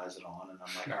shrimp and ties it on. And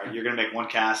I'm like, all right, you're gonna make one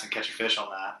cast and catch a fish on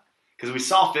that, because we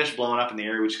saw fish blowing up in the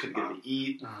area. We just couldn't get it to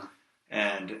eat.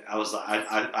 And I was like,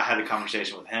 I had a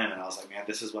conversation with him, and I was like, man,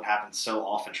 this is what happens so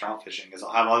often trout fishing, is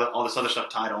I'll have all this other stuff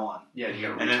tied on. Yeah, you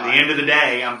gotta and then at the end of the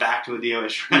day, I'm back to a DOA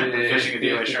shrimp, fishing a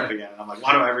DOA shrimp again. And I'm like,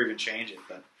 why do I ever even change it?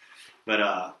 But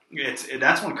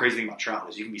that's one crazy thing about trout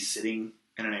is you can be sitting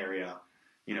in an area,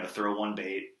 throw one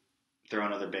bait, throw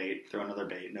another bait,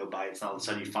 no bites, and all of a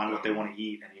sudden you find what they want to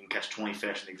eat, and you can catch 20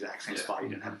 fish in the exact same spot you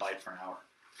didn't have a bite for an hour.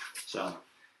 So,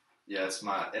 yeah, it's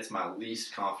my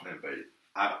least confident bait.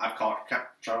 I've caught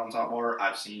trout on top water.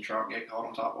 I've seen trout get caught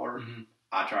on top water. Mm-hmm.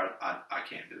 I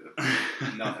can't do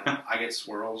it. Nothing. I get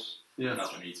swirls. Yeah.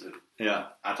 Nothing eats it. Yeah.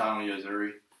 I tie on a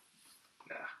Yozuri.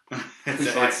 Nah.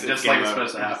 Just like it's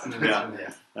supposed to happen.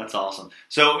 Yeah. That's awesome.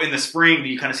 So in the spring, do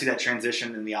you kind of see that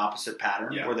transition in the opposite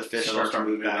pattern, Yeah. where the fish So start to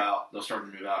move back? out. They'll start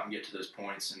to move out and get to those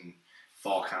points and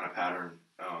fall kind of pattern.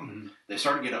 They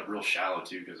start to get up real shallow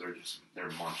too because they're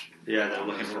munching. Yeah, they're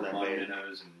looking for that mud bait.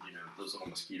 minnows and those little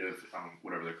mosquito,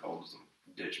 whatever they're called, those little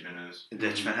ditch minnows,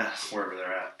 Ditch minnows. wherever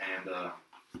they're at, and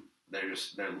they're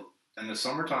in the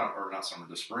summertime or not summer,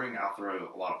 the spring. I'll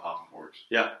throw a lot of popping corks.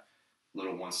 Yeah.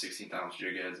 Little 1/16 ounce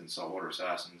jig heads and saltwater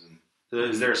assassins and.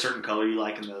 Is there a certain color you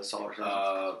like in the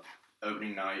saltwater?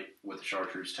 Opening night with the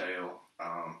chartreuse tail.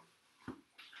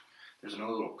 There's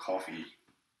another little coffee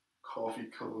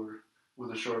color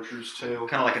with a chartreuse tail.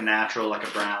 Kind of like a natural, like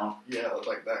a brown. Yeah,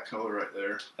 like that color right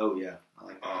there. Oh yeah, I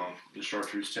like that. The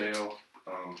chartreuse tail.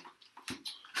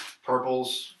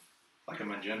 Purples, like a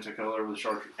magenta color with a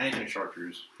chartreuse. Anything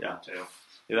chartreuse. Yeah. Tail.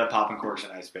 Yeah, that popping cork's a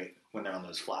nice bait when they're on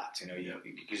those flats.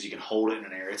 Because you can hold it in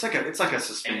an area. It's like a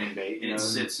suspending bait. It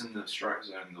sits in the strike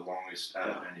zone the longest out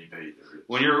of any bait there is.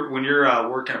 When you're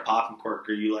working a popping cork,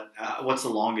 or you let what's the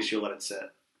longest you'll let it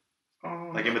sit?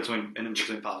 Like in between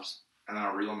pops. And then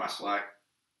I'll reel in my slack.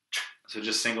 So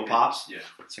just single pops? Yeah.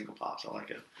 Single pops. I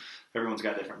like it. Everyone's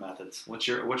got different methods. What's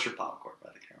your popping cork, by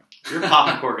the camera? You're a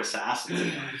popping cork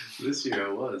assassin. This year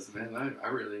I was, man. I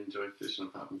really enjoyed fishing a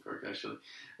popping cork, actually.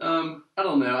 I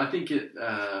don't know. I think it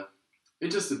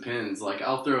just depends. Like,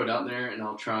 I'll throw it out there and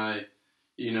I'll try,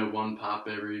 one pop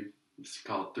every, let's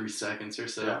call it 3 seconds or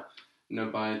so. Yeah. No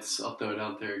bites. I'll throw it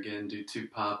out there again, do 2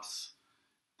 pops.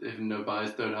 If no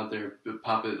bites, throw it out there,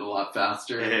 pop it a lot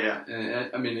faster. Yeah. And,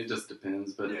 I mean, it just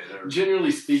depends. But Yeah, generally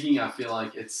speaking, I feel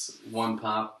like it's 1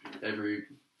 pop every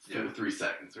 3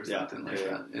 seconds or something like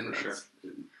that. And for sure.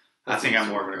 that's I think I'm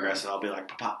more of an aggressive. I'll be like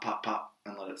pop, pop, pop,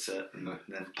 and let it sit, and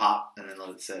then pop, and then let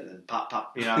it sit, and then pop,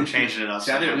 pop. I'm changing it up.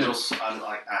 See, I do it real.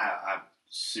 I'm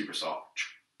super soft.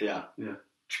 Yeah.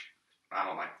 I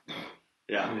don't like.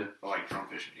 Yeah. I like drum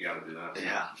fishing. You got to do that.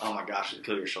 Yeah. Oh my gosh, it'll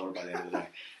kill your shoulder by the end of the day.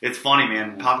 It's funny,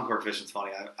 man. Popping cork fishing's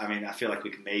funny. I mean, I feel like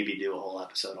we could maybe do a whole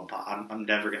episode on pop. I'm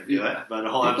never going to do it, but a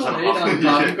whole People episode hate on on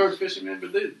popping cork fishing, man.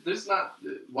 But there's not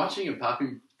watching a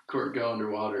popping cork go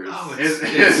underwater.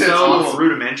 It's so awesome.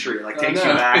 rudimentary. Like takes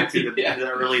you back to Yeah. the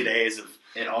early days of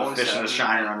fishing a happens,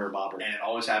 shiner under a bobber. and it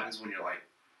always happens when you're like,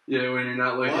 when you're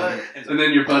not looking, what? and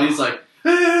then your buddy's like,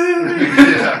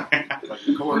 yeah. Like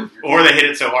the cork. Or they hit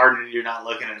it so hard and you're not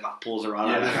looking and it pulls a rod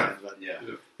out of your hand. But Yeah.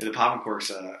 the popping cork's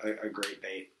a great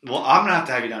bait. Well, I'm gonna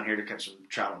have you down here to catch some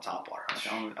trout on topwater.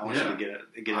 I want you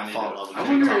to fall in love with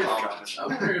I it.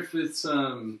 wonder if it's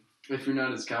if you're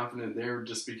not as confident there,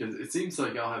 just because it seems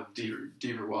like y'all have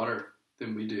deeper water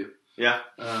than we do. Yeah.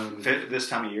 This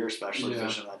time of year, especially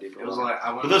fishing that deeper. It was water. like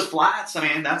I went. But those flats, I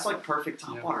mean, that's like perfect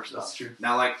topwater stuff. That's true.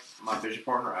 Now, like my fishing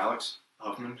partner Alex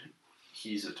Huffman,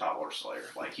 he's a topwater slayer.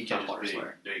 Like he catches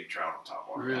big trout on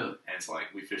topwater. Really? And it's like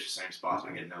we fish the same spots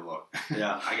and I get no luck.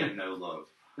 Yeah. I get no love.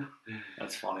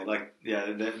 That's funny. Like, yeah,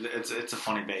 it's a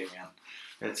funny bait, man.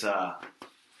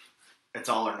 It's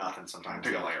all or nothing You sometimes.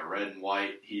 can pick up like a red and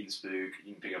white heat and spook.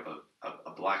 You can pick up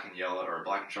a black and yellow or a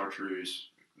black and chartreuse,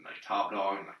 like top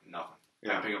dog, and like nothing.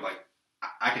 Yeah. I can pick up like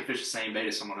I could fish the same bait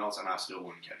as someone else and I still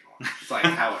wouldn't catch one. It's like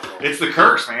how it rolls. It's the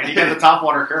curse, man. You got the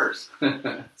topwater curse.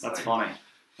 That's like, funny.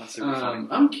 That's super funny.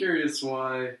 I'm curious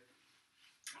why,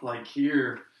 like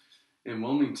here in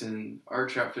Wilmington, our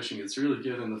trout fishing gets really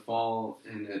good in the fall,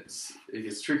 and it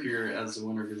gets trickier as the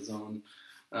winter goes on.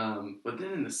 But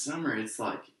then in the summer, it's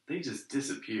like they just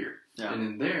disappear. Yeah. And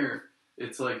in there,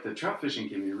 it's like the trout fishing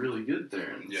can be really good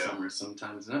there in the Yeah. summer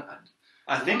sometimes. And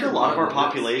I think a lot of our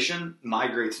population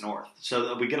migrates north.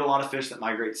 So we get a lot of fish that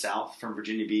migrate south from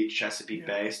Virginia Beach, Chesapeake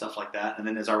Bay, stuff like that. And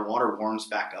then as our water warms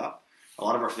back up, a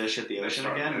lot of our fish hit the ocean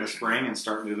again in the spring and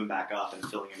start moving back up and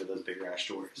filling into those bigger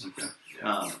estuaries. Okay.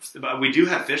 But we do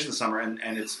have fish in the summer, and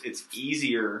it's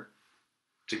easier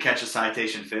to catch a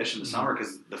citation fish in the summer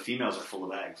because the females are full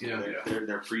of eggs.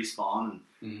 They're pre-spawn.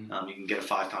 Mm-hmm. You can get a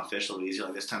 5-pound fish a little easier.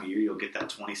 Like this time of year, you'll get that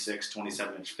 26,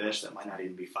 27-inch fish that might not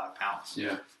even be 5 pounds.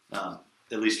 Yeah.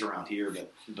 At least around here,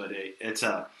 but it's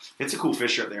a cool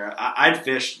fish up there. I'd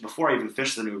fished before I even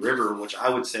fished the New River, which I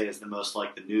would say is the most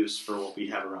like the noose for what we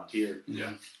have around here.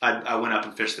 Yeah. I went up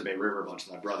and fished the Bay River a bunch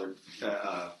with my brother,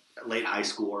 late high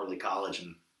school, early college,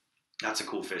 and that's a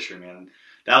cool fishery, man.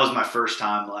 That was my first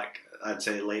time, like I'd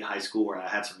say late high school, where I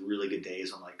had some really good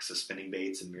days on like suspending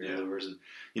baits and mirror lures, and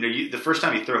the first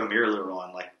time you throw a mirror lure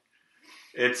on, like.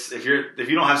 It's if you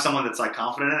don't have someone that's like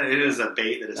confident in it, it is a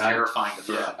bait that is terrifying to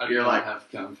throw. I You're like have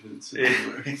confidence.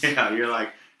 you're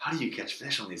like, how do you catch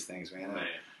fish on these things, man?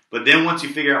 But then once you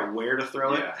figure out where to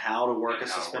throw it, how to work a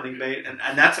suspending bait, and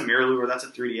that's a mirror lure, that's a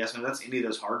 3DS, and that's any of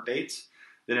those hard baits.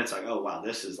 then it's like, oh wow,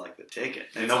 this is like the ticket.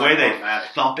 And It's the like way they automatic.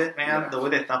 thump it, man, Yeah. the way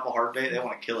they thump a hard bait, they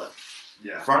want to kill it.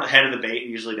 Yeah. Front head of the bait,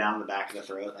 usually down in the back of the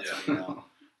throat. That's when you know.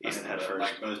 That's Even head the- first.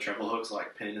 like both treble hooks,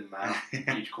 like pinned in the mouth.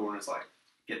 Each corner is like,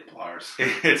 get the pliers.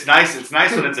 It's nice. It's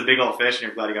nice when it's a big old fish and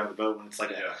you're glad you got on the boat. When it's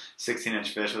like a Yeah.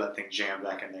 16-inch fish with that thing jammed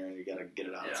back in there and you got to get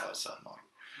it out. Yeah. It's so annoying.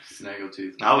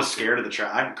 Snaggletooth. I was scared of the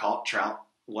trout. I haven't caught trout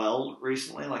well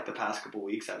recently, like the past couple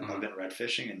weeks. I've Mhm. been red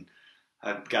fishing and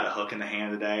I got a hook in the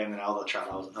hand today, and then all the trout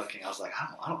I wasn't hooking, I was like,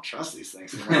 I don't trust these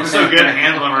things. I'm so good at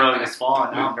handling them early this fall,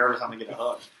 and now I'm nervous I'm gonna get a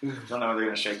hook. Don't know when they're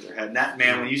gonna shake their head. And that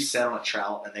man, when you set on a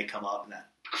trout and they come up and that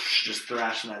just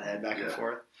thrashing that head back and Yeah.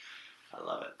 forth, I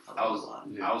love it. I love it a lot.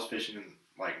 I was fishing in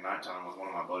like nighttime with one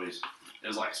of my buddies. It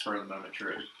was like spur of the moment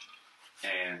trip,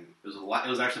 and it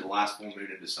was actually the last full moon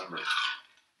in December.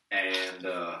 And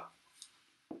I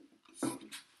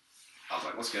was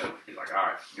like, "Let's go." He's like, "All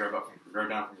right." Drove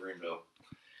down from Greenville.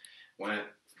 Went,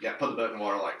 put the boat in the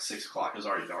water like 6 o'clock. It was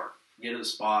already dark. Get to the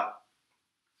spot,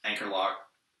 anchor lock.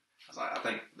 I was like, "I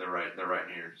think they're right. They're right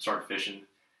in here." Started fishing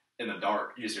in the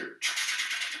dark. You just hear.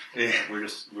 Yeah. We're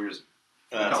just.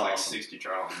 That's caught like awesome. 60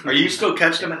 trout. Are you still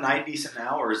catching them at night decent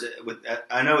now, or is it with?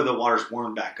 I know the water's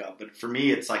warmed back up, but for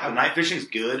me, it's like the night fishing's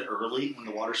good early when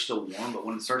the water's still warm, but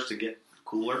when it starts to get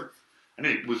cooler,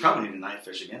 we probably need to night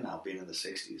fish again now, being in the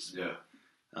 60s. Yeah.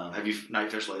 Have you night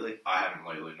fished lately? I haven't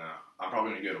lately, no. I'm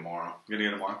probably going to go tomorrow. You're gonna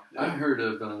go tomorrow? I heard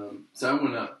of, so I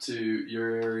went up to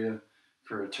your area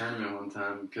for a tournament one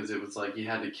time because it was like you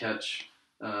had to catch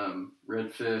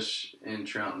redfish and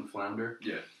trout and flounder.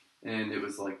 Yeah. And it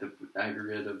was like the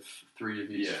aggregate of 3 of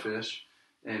each Yeah. fish.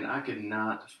 And I could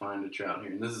not find a trout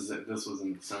here. And this was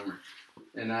in the summer.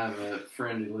 And I have a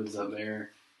friend who lives up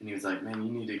there, and he was like, "Man,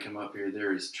 you need to come up here.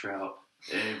 There is trout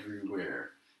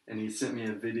everywhere." And he sent me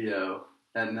a video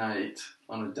at night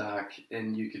on a dock,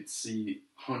 and you could see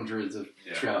hundreds of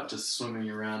Yeah. trout just swimming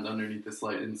around underneath this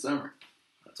light in the summer.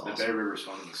 That's The Bay awesome. River's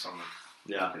fun in the summer.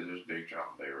 Yeah, Because there's big trout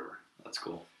in the Bay River. that's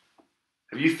cool.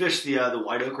 Have you fished the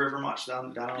White Oak River much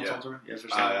down on Yeah. Salter? Yeah,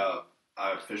 fished that?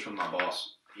 I fished with my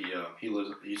boss. He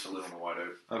used to live on the White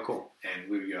Oak, Oh, cool. and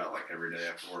we would go out like every day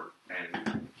after work.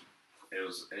 And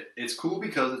it's cool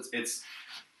because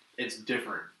it's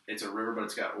different. It's a river, but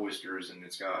it's got oysters and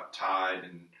it's got tide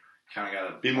and kind of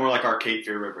got a Be more like our Cape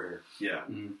Fear River here. yeah.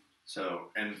 Mhm. So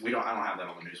and I don't have that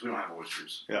on the news. We don't have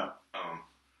oysters. Yeah.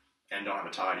 And don't have a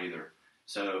tide either.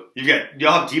 So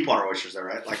Y'all have deep water oysters there,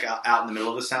 right? Like out in the middle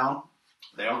of the sound.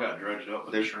 they all got dredged up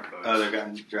with the shrimp boats. Oh, they've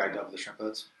gotten dragged up with the shrimp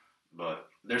boats. But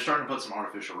they're starting to put some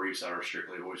artificial reefs that are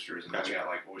strictly oysters, and Gotcha. they got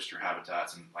like oyster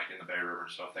habitats and like in the Bay River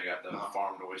and stuff. They got the Uh-huh.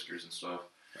 farmed oysters and stuff.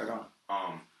 Right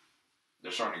on.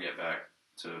 They're starting to get back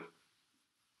to,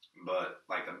 but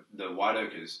like the White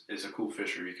Oak is a cool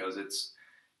fishery because it's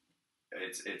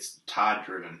tide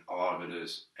driven. A lot of it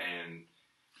is, and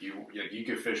you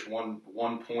could fish one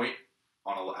point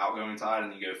on an outgoing tide,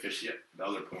 and then you go fish the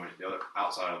other point, the other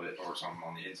outside of it, or something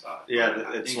on the inside. Yeah, Or it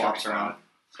incoming swaps tide. around.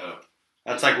 So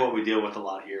That's like what we deal with a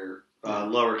lot here.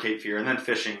 Lower Cape Fear, and then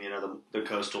fishing, the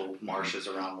coastal marshes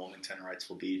around Wilmington and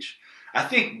Wrightsville Beach. I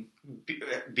think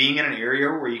being in an area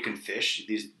where you can fish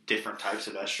these different types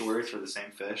of estuaries for the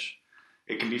same fish,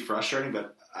 it can be frustrating,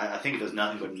 but I think it does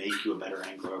nothing but make you a better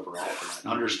angler overall.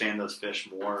 Understand those fish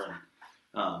more.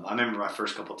 And I remember my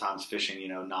first couple times fishing,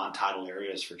 non-tidal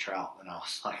areas for trout, and I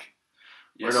was like,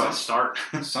 where do I start?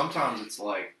 Sometimes it's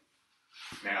like,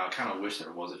 man, I kind of wish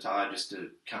there was a tide just to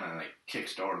kind of like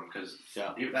kickstart them because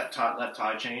that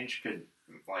tide change could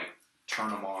like turn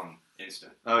them on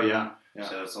instant. Oh yeah.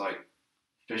 So it's like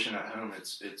fishing at home.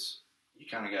 It's you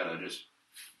kind of gotta just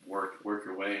work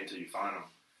your way until you find them.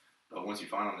 But once you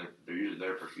find them, they're usually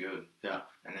there pretty good. Yeah.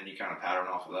 And then you kind of pattern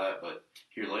off of that. But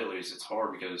here lately, it's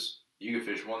hard because you can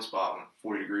fish one spot when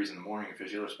 40 degrees in the morning and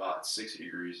fish the other spot at 60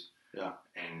 degrees. Yeah.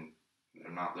 And they're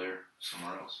not there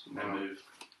somewhere else. They Wow. move.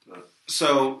 But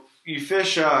So you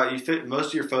fish. Most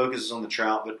of your focus is on the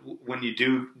trout, but when you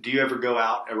do you ever go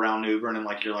out around New Bern and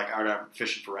you're like, all right, I'm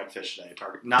fishing for redfish today?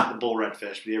 Target not the bull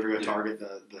redfish, but do you ever go target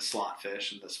the slot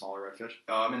fish and the smaller redfish?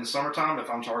 in the summertime, if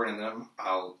I'm targeting them,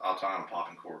 I'll tie them a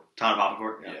popping cork. Ton of popping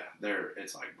cork. Yeah,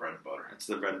 it's like bread and butter. It's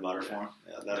the bread and butter for them.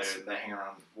 Yeah, They hang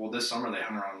around. Well, this summer they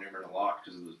hung around New Bern a lot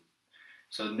because of the.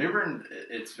 So New Bern,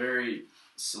 it's very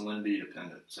salinity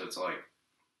dependent. So it's like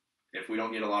if we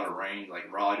don't get a lot of rain, like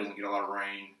Raleigh doesn't get a lot of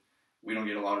rain, we don't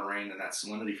get a lot of rain, then that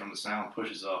salinity from the sound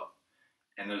pushes up,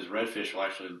 and those redfish will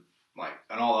actually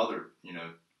and all other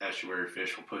estuary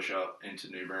fish will push up into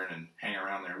New Bern and hang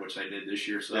around there, which they did this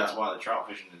year. So that's why the trout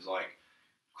fishing is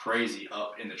crazy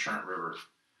up in the Trent River.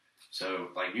 So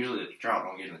usually the trout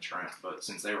don't get in the Trent, but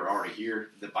since they were already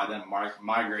here, by them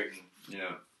migrating,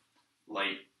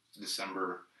 late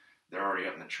December, they're already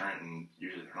up in the Trent, and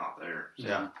usually they're not there. So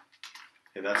Yeah.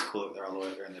 Yeah, that's cool. They're all the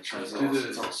way there in the Trent. it's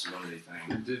all a salinity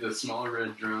thing. Do the small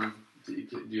red drum? Do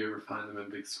you ever find them in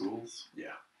big schools?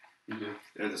 Yeah. You do.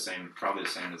 They're the same, probably the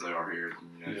same as they are here.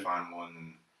 You know, Yeah. find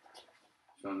one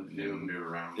Fun to and do. move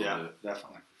around a Yeah, little bit.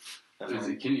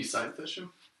 definitely. Can you sight fish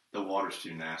them? The water's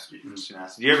too nasty. It's too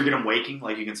nasty. Do you ever get them waking?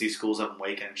 Like you can see schools up and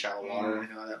waking in shallow water or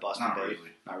anything like that? Busting Not bait?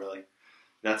 really. Not really.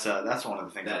 That's one of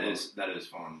the things I love. That is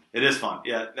fun. It is fun,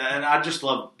 yeah. And I just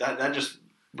love that. That just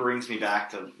brings me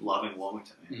back to loving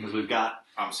Wilmington because we've got,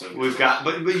 but you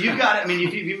got it. I mean,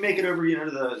 if you make it over,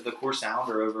 to the Core Sound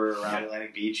or over around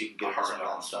Atlantic Beach, you can get some of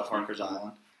that stuff. Harker's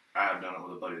Island. I have done it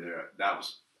with a buddy there. That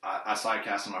was I side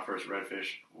casted my first redfish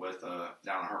with down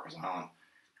at Harker's Island,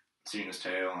 seeing his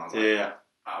tail, and I was like, Yeah.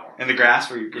 I want In the grass,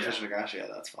 where you're fishing the grass, yeah,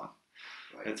 that's fun.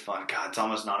 Like, It's fun. God, it's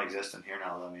almost non-existent here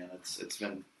now, though, man. It's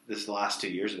been this last 2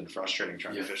 years have been frustrating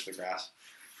trying to fish the grass.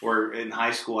 Where in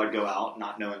high school, I'd go out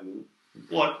not knowing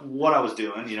what I was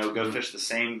doing. Go fish the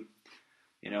same,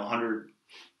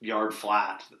 100-yard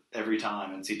flat every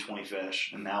time and see 20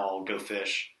 fish. And now I'll go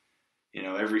fish,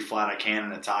 every flat I can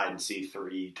in a tide and see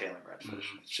 3 tailing redfish.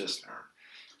 It's just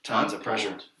tons of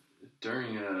pressure.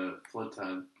 During a flood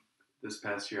tide this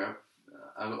past year,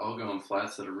 I'll go on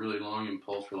flats that are really long and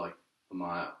pull for like a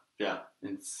mile. Yeah.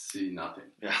 And see nothing.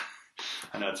 Yeah.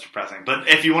 I know it's depressing. But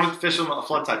if you want to fish on a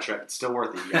flood tide trip, it's still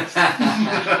worth it, you guys.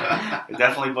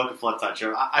 Definitely book a flood tide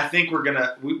trip. I think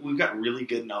we've got really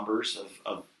good numbers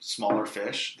of smaller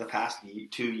fish the past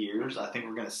 2 years. I think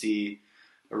we're going to see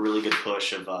a really good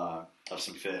push of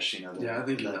some fish, I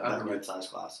think that red size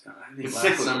class. I think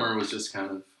last summer was just kind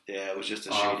of... Yeah, it was just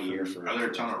a shady year for... Are there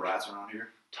a ton of rats around here?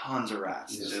 Tons of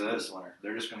rats this winter.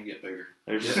 They're just going to get bigger.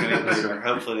 They're just going to get bigger.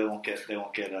 Hopefully they won't get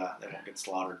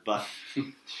slaughtered. But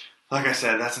like I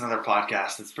said, that's another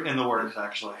podcast. It's in the works,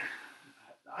 actually.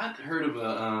 I'd heard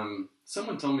of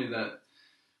someone told me that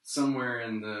somewhere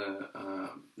in the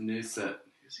news that it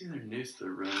was either news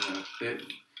or Rona,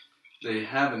 they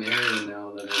have an area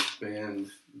now that has banned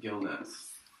gill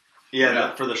nets.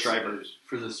 Yeah, for the stripers.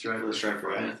 For the striper. For the striper, For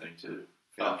right. anything too.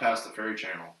 Past the ferry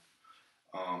channel,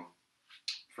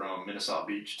 from Minnesota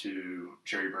Beach to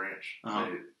Cherry Branch,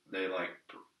 they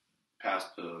passed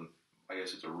I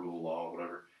guess it's a rule law or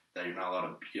whatever, that you're not allowed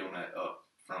to gill net up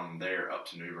from there up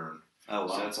to New Bern. Oh, wow.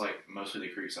 So that's like most of the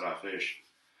creeks that I fish.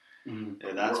 Mm-hmm.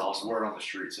 Yeah, that's awesome. Word on the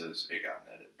street says it got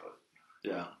netted, but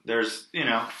yeah, there's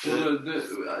Well,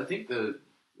 I think the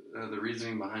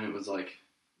reasoning behind it was like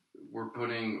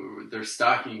they're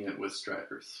stocking it with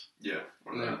stripers. Yeah,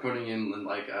 and they're putting in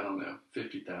like I don't know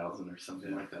 50,000 or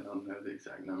something like that. I don't know the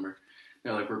exact number.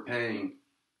 Like we're paying,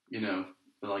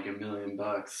 like $1 million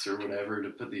or whatever to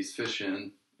put these fish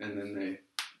in, and then they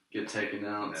get taken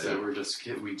out. Yeah. So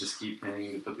we just keep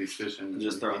paying to put these fish in.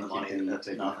 just throwing the money in. That's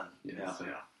nothing. Yeah. So,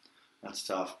 that's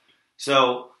tough.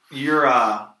 So your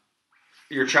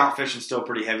trout fishing still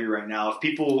pretty heavy right now. If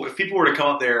people were to come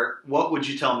up there, what would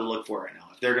you tell them to look for right now?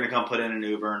 If they're going to come put in a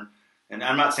New Bern, and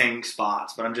I'm not saying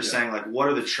spots, but I'm just saying like what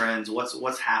are the trends?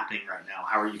 What's happening right now?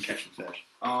 How are you catching fish?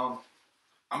 I'm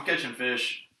catching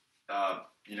fish.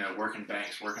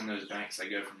 Working those banks that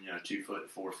go from 2 foot,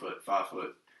 4 foot, 5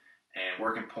 foot, and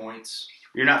working points.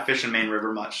 You're not fishing Main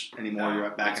River much anymore. No, You're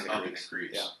back in the up creeks. In the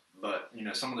creeks. Yeah. But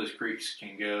some of those creeks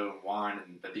can go wind,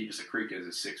 and the deepest a creek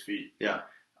is 6 feet. Yeah.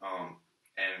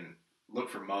 And look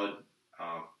for mud.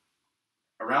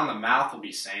 Around the mouth will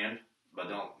be sand, but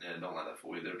don't let that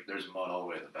fool you. There's mud all the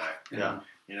way at the back. Yeah.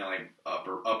 Like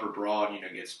upper broad,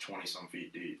 gets 20 some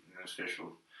feet deep, and those fish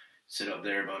will sit up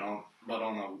there. But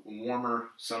on a warmer,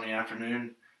 sunny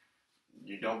afternoon,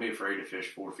 you don't be afraid to fish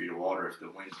 4 feet of water if the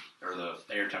wind or the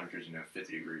air temperature is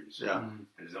 50 degrees. Yeah.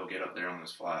 Because they'll get up there on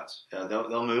those flats. Yeah,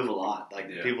 they'll move a lot. Like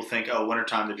people think,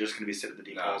 wintertime they're just going to be sitting in the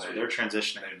deep holes. They're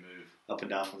transitioning They move up and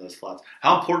down from those flats.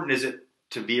 How important is it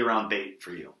to be around bait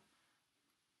for you?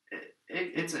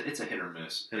 It's a hit or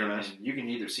miss. Hit or miss. And you can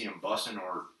either see them busting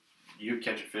or you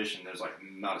catch a fish and there's like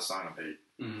not a sign of bait.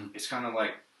 Mm-hmm. It's kind of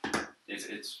like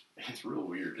it's real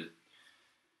weird.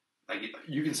 Like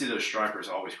you can see those stripers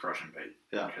always crushing bait.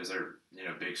 Yeah. Because they're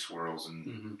big swirls and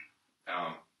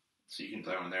Mm-hmm. so you can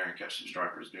throw in there and catch some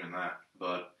stripers doing that.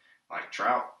 But like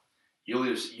trout, you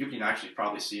can actually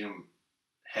probably see them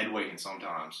head waking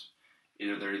sometimes.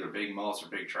 They're either big mullets or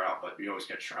big trout, but you always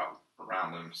catch trout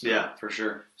around them. So, Yeah, for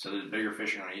sure. So the bigger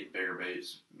fish are going to eat bigger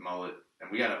baits, mullet,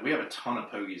 and we have a ton of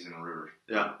pogies in the river.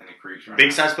 Yeah. In the creeks right Big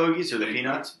now. size pogies or the Big-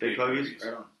 peanuts? Big pogies? pogies.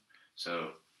 Right on.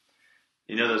 So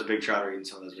Those big trout are eating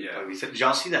some of those big pogies. Did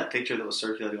y'all see that picture that was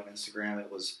circulating on Instagram?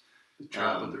 It was The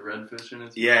trout with the redfish in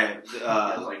it. yeah, it was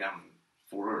like down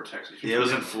Florida or Texas. Yeah, it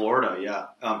was in Florida.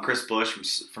 Yeah, Chris Bush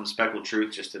from Speckled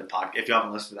Truth just did a podcast. If you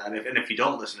haven't listened to that, and if you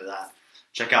don't listen to that,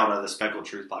 check out the Speckled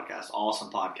Truth podcast. Awesome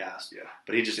podcast. Yeah.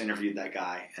 But he just interviewed that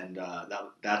guy, and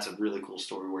that's a really cool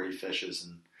story where he fishes,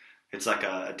 and it's like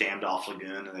a dammed off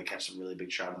lagoon, and they catch some really big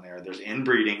trout in there. There's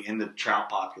inbreeding in the trout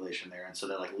population there, and so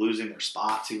they're like losing their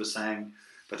spots. He was saying.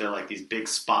 But they're like these big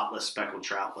spotless speckled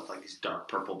trout with like these dark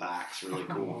purple backs, really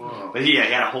cool. Whoa. But he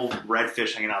had a whole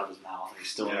redfish hanging out of his mouth, and he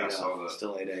still Yeah, I ate saw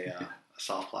that. a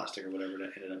soft plastic or whatever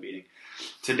that ended up eating.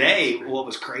 Today, what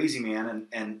was crazy, man,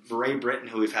 and Ray Britton,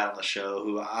 who we've had on the show,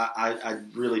 who I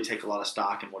really take a lot of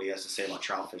stock in what he has to say about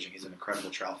trout fishing. He's an incredible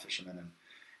trout fisherman, and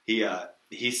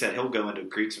he said he'll go into a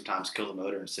creek sometimes, kill the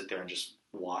motor, and sit there and just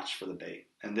watch for the bait.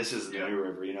 And this is the New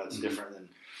River, it's different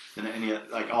than any,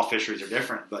 like all fisheries are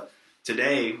different, but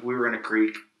today, we were in a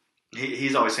creek.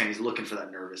 He's always saying he's looking for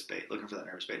that nervous bait,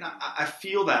 And I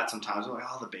feel that sometimes. I'm like,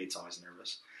 the bait's always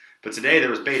nervous. But today,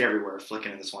 there was bait everywhere,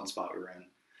 flicking in this one spot we were in.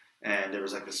 And there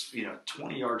was like this,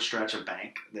 20-yard stretch of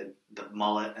bank that the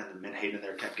mullet and the menhaden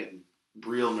there kept getting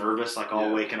real nervous, like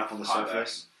all waking up on the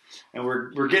surface. And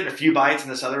we're getting a few bites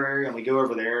in this other area, and we go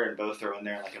over there and both throw in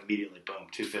there, and like immediately, boom,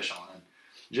 2 fish on it.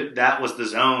 That was the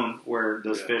zone where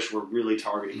those fish were really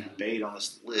targeting that bait on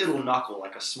this little knuckle,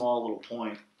 like a small little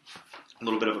point, a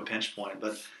little bit of a pinch point.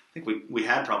 But I think we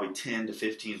had probably 10 to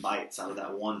 15 bites out of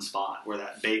that one spot where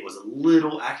that bait was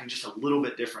acting just a little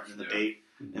bit different than the bait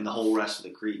in the whole rest of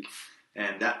the creek.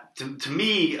 And that, to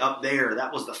me, up there,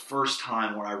 that was the first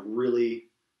time where I really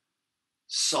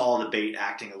saw the bait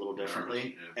acting a little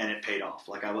differently, and it paid off.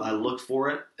 Like I looked for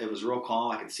it; it was real calm.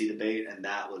 I could see the bait, and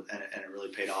it really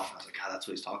paid off. And I was like, God, that's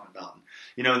what he's talking about.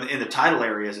 And, in the tidal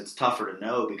areas, it's tougher to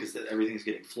know because everything's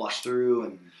getting flushed through,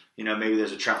 and maybe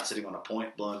there's a trout sitting on a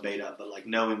point blowing bait up. But like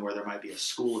knowing where there might be a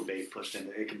school of bait pushed in,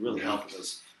 it can really help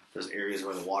with those areas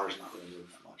where the water's not really moving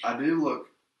that much.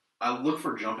 I look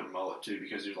for jumping mullet too,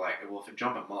 because you're like, well, if a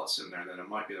jumping mullet's in there, then it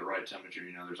might be the right temperature.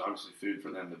 There's obviously food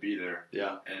for them to be there.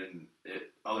 Yeah. And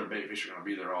other bait fish are going to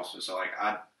be there also. So like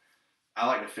I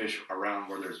like to fish around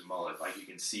where there's mullet, like you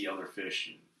can see other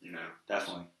fish.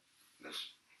 Definitely.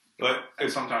 But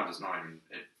sometimes it's not even.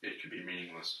 It could be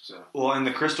meaningless. So. Well, in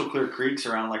the crystal clear creeks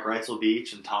around like Wrightsville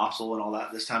Beach and Topsail and all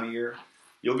that this time of year,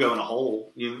 you'll go in a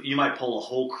hole. You might pull a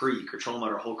whole creek or troll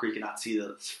motor a whole creek and not see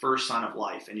the first sign of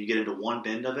life. And you get into one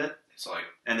bend of it. It's like,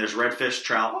 and there's redfish,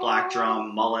 trout, black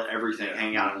drum, mullet, everything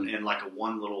hanging out in like a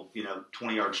one little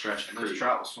 20-yard stretch. And those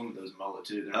trout will swim with those mullet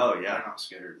too. They're not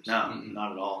scared. No,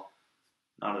 not at all.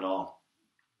 Not at all.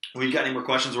 We've got any more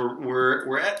questions?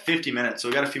 We're at 50 minutes, so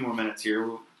we got a few more minutes here.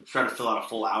 We'll try to fill out a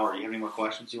full hour. Do you have any more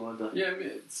questions you wanted to? Yeah,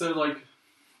 so like,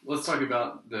 let's talk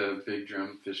about the big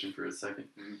drum fishing for a second.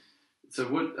 Mm-hmm. So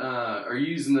what are you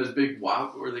using those big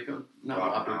whop? What are they called? Not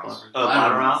whopper.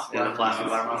 Blabbermouth. Yeah, the plastic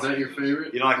blabbermouth. Is that your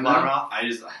favorite? You don't like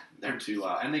blabbermouth? They're too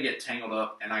loud, and they get tangled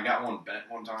up. And I got one bent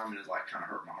one time, and it's like kind of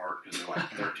hurt my heart because they're like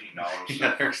 $13.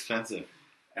 Yeah, they're expensive.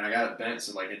 And I got it bent,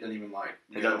 so like it didn't even like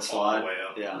it doesn't slide all the way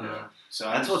up. Yeah. So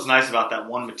that's what's nice about that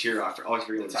one material. I always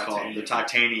forget what it's called. The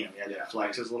titanium. Yeah, it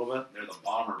flexes a little bit. They're the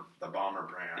bomber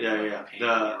brand. Yeah.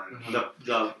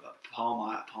 The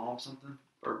palm something,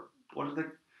 or what are they?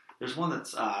 There's one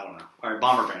that's I don't know. All right,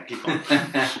 bomber brand. Keep going.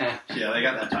 Yeah, they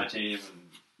got that titanium,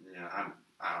 and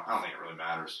I don't think it really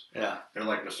matters. Yeah, they're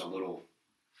like just a little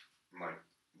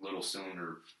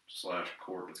cylinder /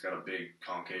 cork. It's got a big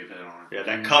concave head on it. Yeah,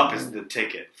 that cup is the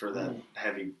ticket for the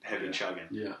heavy chugging.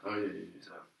 Yeah. Oh yeah.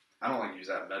 So, I don't like to use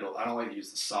that metal. I don't like to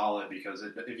use the solid because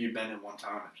if you bend it one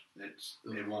time,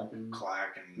 it won't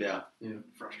clack and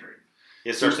frustrate.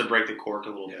 It starts to break the cork a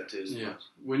little bit too. Sometimes.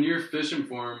 Yeah. When you're fishing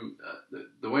for them,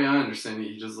 the way I understand it,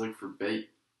 you just look for bait.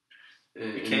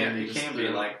 It can be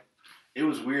like, it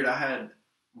was weird. I had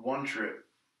one trip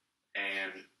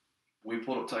and we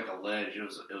pulled up to like a ledge. It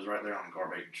was right there on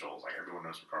Garbacon Shoals. Like everyone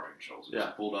knows what Garbacon Shoals is.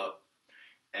 Yeah. Pulled up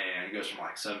and it goes from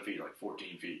like 7 feet to like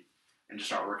 14 feet and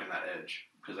just start working that edge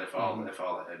because they follow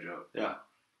that edge up. Yeah.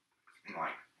 And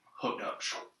like hooked up.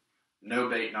 No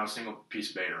bait, not a single piece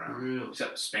of bait around. Really?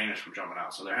 Except the Spanish were jumping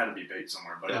out, so there had to be bait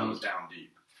somewhere, but it was down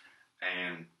deep.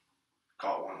 And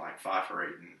caught one like 5 for 8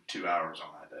 in 2 hours on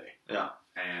that day. Yeah.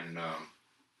 And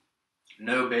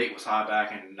no bait, was high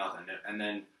back and nothing. And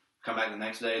then come back the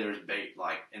next day, there's bait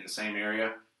like in the same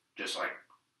area, just like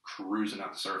cruising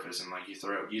at the surface. And like you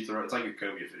throw, it's like you're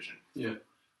cobia fishing. Yeah.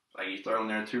 Like you throw in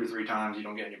there 2 or 3 times, you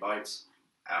don't get any bites,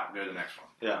 out, go to the next one.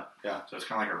 Yeah. So it's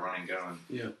kind of like a running going.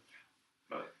 Yeah.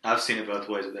 But I've seen it both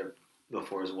ways there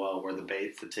before as well, where the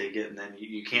bait's the ticket, and then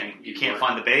you can't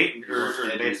find the bait, or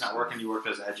the bait's not working. You work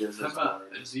those edges. How about,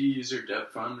 do you use your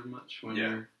depth finder much when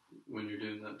you're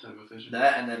doing that type of fishing?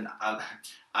 That, and then I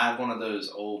have one of those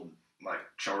old like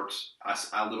charts.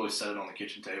 I literally set it on the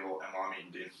kitchen table, and while I'm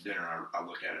eating dinner, I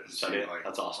look at it and see like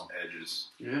That's awesome. edges.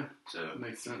 Yeah, So that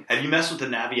makes sense. Have you messed with the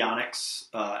Navionics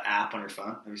app on your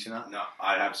phone? Have you seen that? no,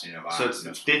 I have seen it. But So it's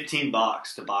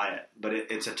 $15 to buy it, but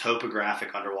it's a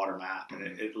topographic underwater map, and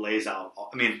it lays out.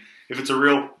 I mean, if it's a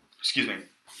real,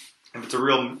 if it's a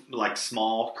real like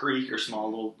small creek or small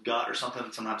little gut or something,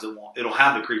 sometimes it won't. It'll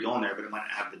have the creek on there, but it might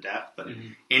not have the depth. But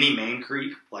any main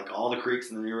creek, like all the creeks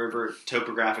in the New River,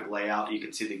 topographic layout, you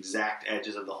can see the exact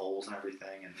edges of the holes and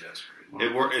everything, and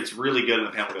it's really good in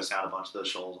the Pamlico Sound, a bunch of those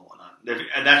shoals and whatnot.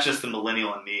 And that's just the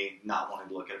millennial in me not wanting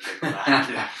to look at a paper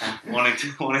map, wanting to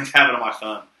have it on my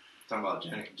phone. Talking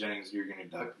about Jennings, you're going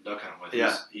to duck hunt with.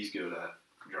 Yeah. He's good at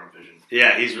drum fishing.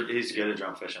 Yeah, he's good at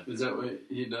drum fishing. Is that what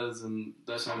he does in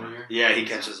that time of year? Yeah, he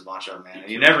catches a bunch of them, man. And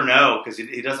you never know because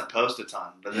he doesn't post a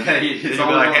ton. But then, Yeah, then he'll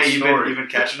be like, hey, you've been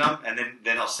catching them? And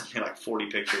then he'll send me like 40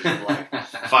 pictures of like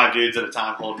 5 dudes at a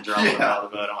time holding drum out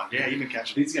of the boat. I'm like, yeah, you've been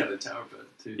catching them. He's got a tower boat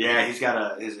too. Yeah, he's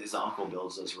got his uncle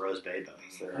builds those Rose Bay boats.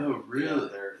 Oh, really?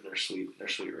 Yeah, they're sweet. They're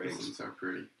sweet rigs. Those are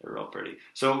pretty. They're real pretty.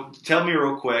 So tell me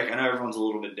real quick. I know everyone's a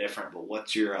little bit different, but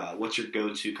what's your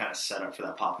go-to kind of setup for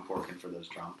that pop and corking for those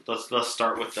drums? Let's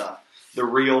start with the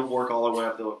reel. Work all the way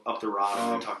up the rod,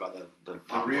 and then talk about the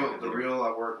pop and corking. The reel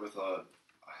I work with.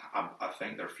 I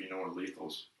think they're Fenor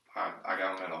Lethals. I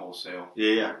got them at a wholesale.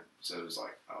 Yeah. So it was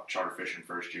like charter fishing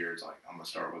first year. It's like I'm gonna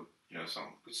start with some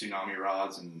tsunami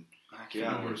rods and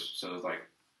Fenors. So it's like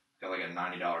got like a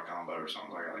 $90 combo or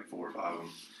something. I got like 4 or 5 of them.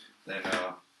 Then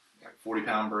like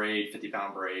 40-pound braid,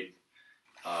 50-pound braid.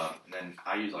 And then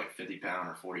I use like 50-pound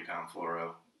or 40-pound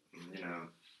fluoro.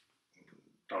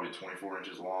 Probably 24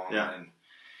 inches long. Yeah. And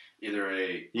either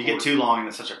you get too long and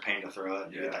it's such a pain to throw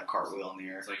it. You Yeah. get that cartwheel in the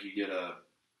air. It's like you get a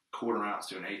 1/4 ounce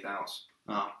to an 1/8 ounce.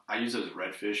 Uh-huh. I use those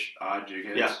redfish jig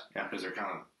heads. Yeah. Because they're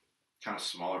kind of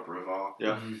smaller profile.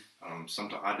 Yeah.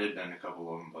 Sometimes I did bend a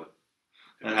couple of them, but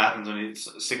That happens when you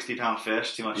 60-pound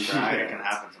fish, too much drag. It can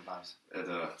happen sometimes.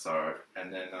 It's all right.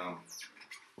 And then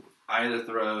I either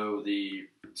throw the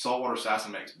saltwater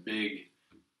Sassamex big,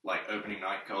 like opening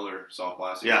night color soft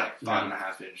plastic, like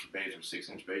 5.5 inch baits or 6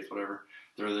 inch baits, whatever.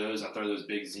 Throw those. I throw those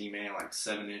big Z-Man, like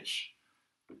 7 inch,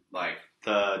 like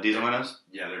The diesel windows?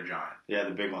 yeah, they're giant. Yeah,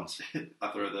 the big ones. I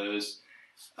throw those.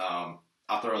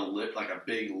 I throw a lip, like a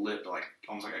big lip, like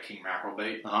almost like a king mackerel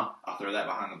bait. I'll throw that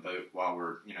behind the boat while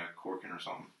we're corking or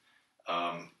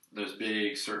something. Those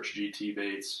big Search GT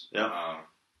baits. Yeah.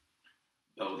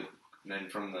 Then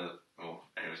from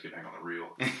anyways, get back on the reel.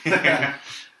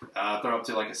 Throw up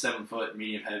to like a 7-foot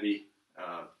medium heavy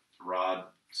rod,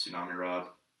 tsunami rod,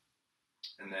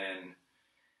 and then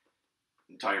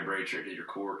tie your braid straight to your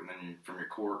cork, and then from your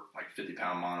cork, like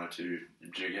 50-pound mono to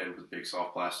your jig head with big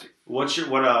soft plastic. What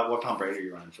pound braid are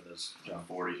you running for this, John?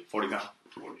 40 pound?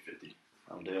 40, 50.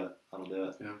 That'll do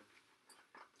it. Yeah.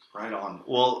 Right on.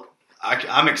 Well,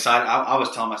 I'm excited. I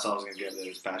was telling myself I was going to get there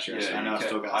this past year. So I know I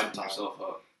still got some time. Myself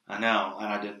up. I know, and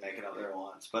I didn't make it up there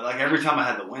once. But like every time I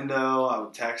had the window, I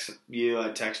would text you,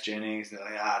 I'd text Jennings, and they're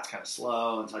like, it's kind of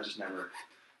slow, and so I just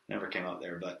never came up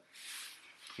there. But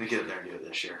I'm going to get up there and do it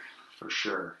this year. For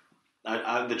sure.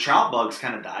 The trout bugs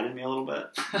kind of died in me a little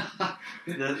bit.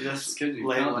 This late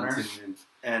winter.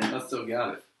 And I still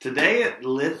got it. Today it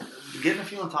lit, getting a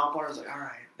few on top water, I was like, all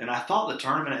right. And I thought the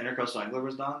tournament at Intercoastal Angler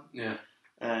was done. Yeah.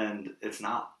 And it's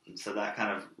not. And so that kind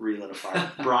of relit a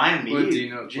fire. Brian Mead. Did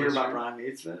you hear about Brian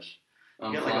Mead's fish?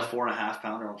 He got like a fly? 4.5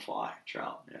 pounder on fly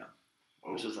trout. Yeah.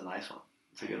 Which is a nice one.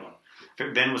 It's a good one.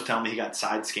 Ben was telling me he got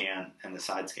side scan, and the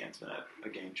side scan's been a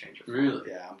game changer.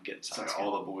 Really? Yeah, I'm getting side It's scan.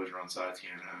 like all the boys run side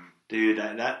scan at home. Dude,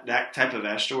 that type of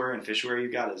estuary and fishery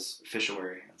you got is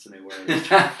fishery. That's a new word.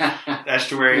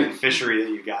 Estuary and fishery that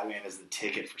you got, man, is the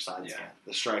ticket for side scan.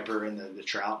 The striper and the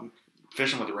trout.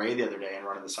 Fishing with Ray the other day and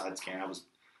running the side scan, I was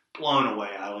blown away.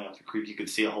 Idling up the creek, you could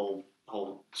see a whole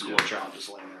school of trout just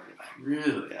laying there.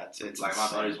 Really? Yeah, it's like insane.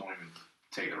 my buddies won't even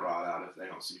take the rod out if they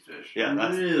don't see fish. Yeah,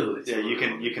 that's really. yeah. You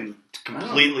can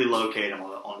completely locate them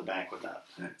on the bank with that.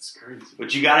 That's crazy.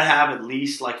 But you got to have at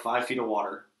least like 5 feet of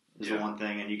water is the Yeah. one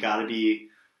thing, and you got to be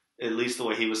at least the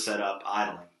way he was set up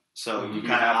idling. So you Mhm.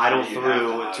 kind of have to- idle you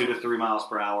through have at to 2 to 3 miles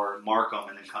per hour, mark them,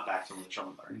 and then come back to them with a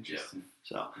trolling motor. Interesting.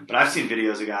 So, but I've seen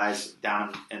videos of guys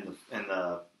down in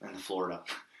Florida,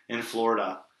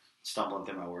 stumbling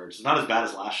through my words. It's not as bad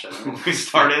as last show when we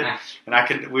started,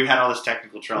 and we had all this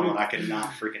technical trouble, and I could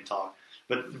not freaking talk.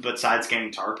 But side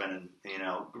scanning tarpon,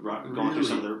 and going through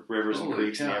some of the rivers and Holy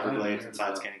creeks in the cow, I Everglades, haven't and heard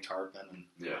side that. scanning tarpon, and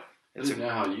Yeah. I didn't know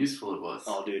how useful it was.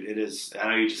 oh, dude, it is. I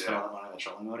know you just spent all that money on the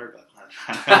trolling motor, but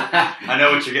I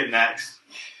know what you're getting next.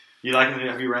 You like it?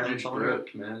 Have you ran the I'm trolling motor?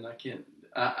 broke, man. I can't.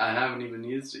 I haven't even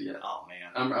used it yet. Oh man.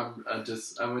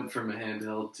 I went from a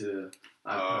handheld to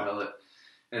iPilot,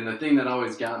 and the thing that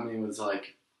always got me was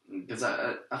like, because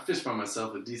I fish by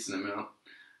myself a decent amount,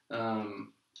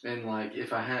 and like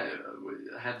if I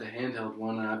had the handheld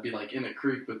one, I'd be like in a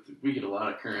creek, but we get a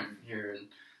lot of current here, and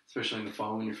especially in the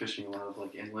fall when you're fishing a lot of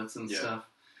like inlets and stuff.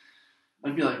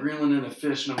 I'd be like reeling in a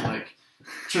fish, and I'm like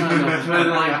trying to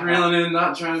like reeling in,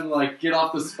 not trying to like get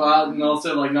off the spot, and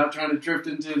also like not trying to drift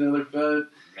into another boat.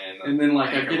 Man, and then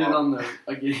like I get it on the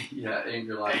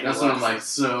anchor lock. That's what I'm like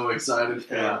so excited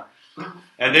for. Yeah.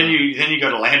 And then you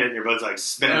go to land it, and your boat's like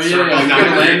spinning circles. You go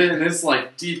to land it, and it's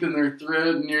like deep in their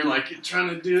throat, and you're like trying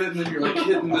to do it, and then you're like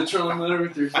hitting the trolling motor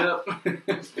with your hip.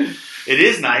 It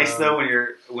is nice though when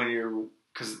you're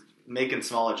because making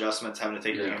small adjustments, having to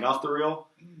take your hand off the reel.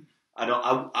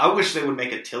 I wish they would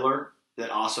make a tiller that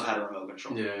also had a remote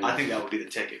control. Yeah. I think that would be the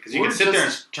ticket because you can sit there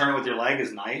and turn it with your leg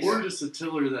is nice. Or just a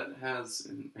tiller that has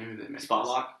maybe they make spot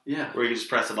lock. Yeah. Where you can just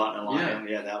press a button and lock in.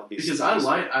 Yeah, that would be. Because I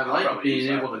like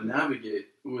being able to navigate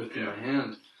with my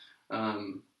hand,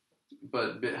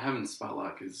 but having spot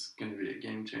lock is going to be a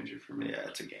game changer for me. Yeah,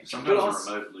 it's a game changer. Sometimes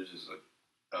the remote loses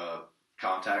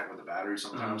contact with the battery.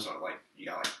 Sometimes, so like you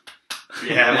got like.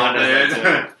 Yeah, mine does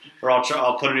that too. Or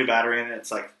I'll put a new battery in it.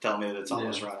 It's like telling me that it's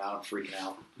almost run out. I'm freaking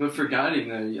out. But for guiding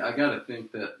though, I gotta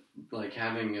think that like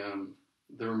having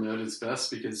the remote is best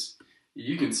because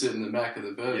you can sit in the back of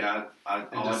the boat. Yeah,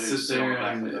 and just sit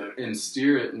there and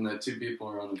steer it, and the two people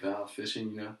are on the bow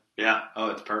fishing. You know. Yeah.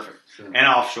 Oh, it's perfect. So. And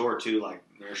offshore too, like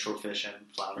near shore fishing,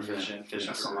 flounder fishing,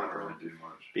 fishing for really do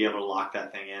much. Be able to lock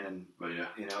that thing in and but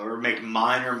or make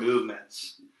minor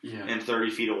movements. Yeah. In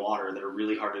 30 feet of water that are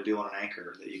really hard to do on an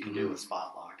anchor that you can do with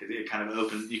spot lock. It kind of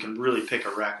opens. You can really pick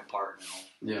a wreck apart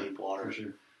in deep water. For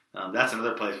sure. That's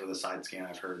another place with a side scan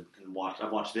I've heard and watched.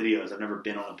 I've watched videos. I've never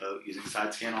been on a boat using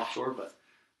side scan offshore, but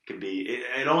it can be.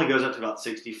 It only goes up to about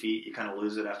 60 feet. You kind of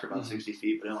lose it after about 60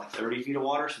 feet, but in like 30 feet of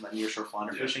water, so that near shore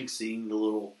flounder fishing, seeing the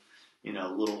little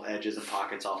edges and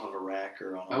pockets off of a wreck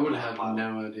or on a I would have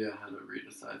no idea how to read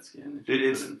a side scan.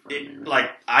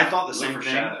 Like I thought the same thing,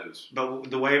 shadows.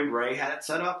 But the way Ray had it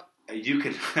set up, you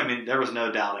could. I mean, there was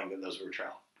no doubting that those were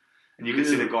trout, and you could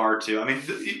see the guard too. I mean,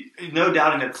 no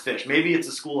doubting that it's fish. Maybe it's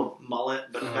a school of mullet,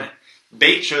 but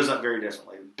bait shows up very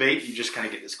differently. Bait, you just kind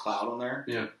of get this cloud on there.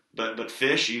 Yeah. But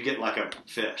fish, you get like a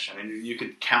fish. I mean, you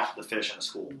could count the fish in a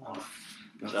school.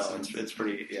 So it's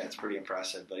pretty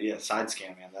impressive. But yeah, side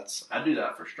scan, man. I do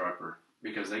that for striper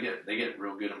because they get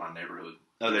real good in my neighborhood.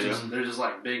 Oh, they do. There's this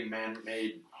like big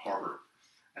man-made harbor.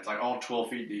 It's like all 12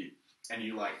 feet deep, and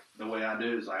you like the way I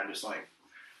do is I just like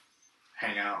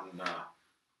hang out and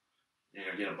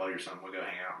get a buddy or something. We'll go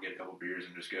hang out and get a couple beers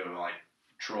and just go like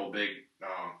troll big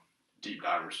deep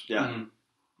divers. Yeah. Mm-hmm.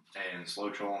 And slow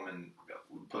troll them and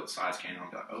put side scan on.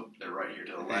 Be like, oh, they're right here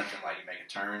to the left, and like you make a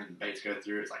turn and baits go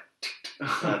through. It's like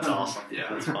that's awesome. Yeah,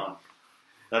 that's fun.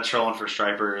 That trolling for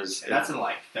striper that's in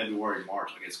like February,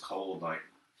 March. Like it's cold. Like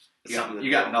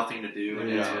you got nothing to do.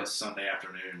 It's a Sunday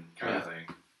afternoon kind of thing.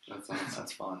 That's awesome.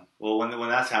 That's fun. Well, when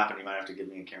that's happened, you might have to give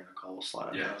me and Cameron a call. We'll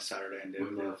slide out on a Saturday and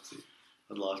do it.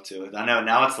 I'd love to. I know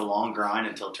now it's the long grind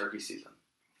until turkey season.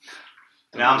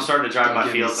 Now I'm starting to drive my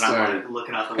fields and I'm like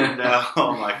looking out the window.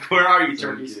 I'm like, where are you,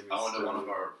 turkeys? I went to one of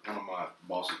my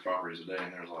boss's properties today,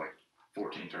 and there's like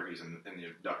 14 turkeys in the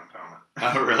duck impoundment.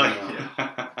 Oh, really?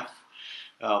 Yeah.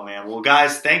 Oh man. Well,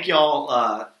 guys, thank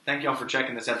y'all for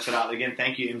checking this episode out. Again,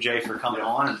 thank you, MJ, for coming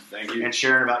on and thank you and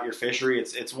sharing about your fishery.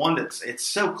 It's one it's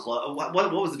so close.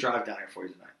 What was the drive down here for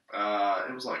you tonight?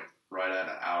 It was like right at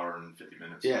an hour and 50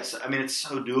 minutes. Yes, I mean it's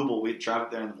so doable. We drive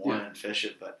up there in the morning and fish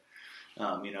it, but.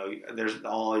 There's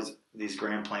always these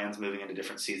grand plans moving into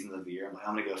different seasons of the year. I'm like,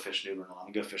 I'm going to go fish New Bern. I'm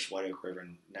going to go fish White Oak River,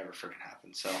 and never freaking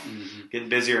happens. So getting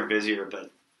busier and busier.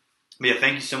 But yeah,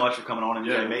 thank you so much for coming on.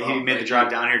 And he made the drive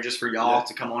down here just for y'all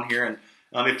to come on here. And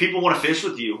if people want to fish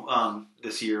with you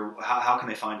this year, how can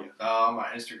they find you? My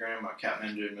Instagram,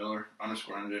 Captain MJ Miller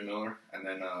 _MJ Miller, and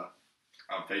then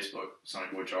on Facebook, Sonny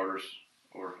Boy Charters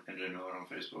or MJ Miller on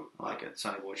Facebook. I like it,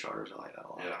 Sonny Boy Charters. I like that a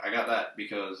lot. Yeah, I got that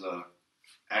because.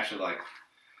 Actually, like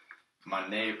my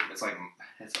neighbor, it's like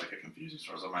a confusing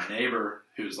story. So my neighbor,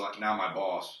 who's like now my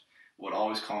boss, would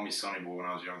always call me Sonny Boy when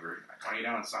I was younger. Like, how you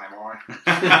doing, Sonny Boy?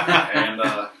 And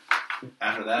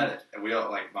after that, we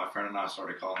all, like my friend and I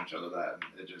started calling each other that.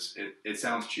 And it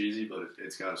sounds cheesy, but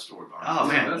it's got a story behind it. Oh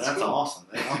man, that's cool. Awesome.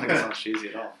 I don't think it sounds cheesy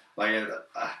at all. Like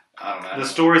I don't know. The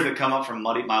stories that come up from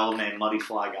my old name, Muddy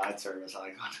Fly Guide Service.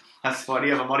 I'm like, why do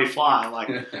you have a muddy fly? I'm like,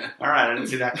 all right, I didn't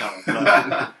see that coming.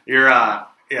 But you're I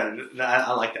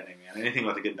like that name, man. Anything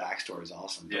with a good backstory is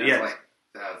awesome. Yeah, it's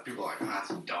like people are like, that's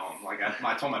dumb. Like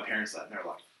I told my parents that, and they're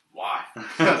like, why? I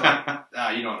was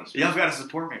like, you don't understand. Y'all got to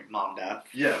support me, Mom, Dad.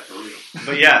 Yeah, for real.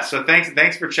 But yeah, so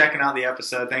thanks for checking out the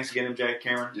episode. Thanks again, MJ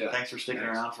Cameron. Yeah. Thanks for sticking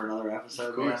around for another episode.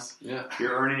 Of course. Yeah.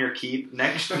 You're earning your keep.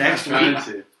 Next Trying week,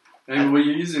 to. And we're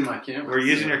using my camera. we're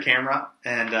using your camera,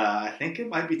 and I think it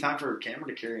might be time for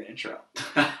Cameron to carry an intro.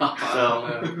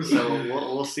 So So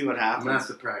we'll see what I'm gonna have happens.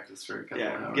 to practice for a couple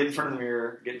Yeah, hours. get in front of the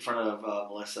mirror, get in front of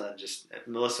Melissa,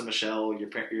 Melissa, Michelle, your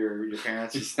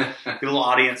parents, just get a little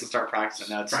audience and start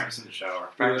practicing. That's Practice in the shower.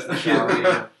 practice in the shower.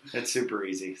 Yeah. It's super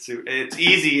easy. It's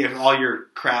easy if all your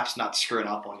crap's not screwing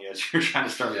up on you as you're trying to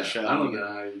start Yeah, the show. I don't know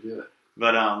how you do it.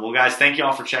 But well, guys, thank you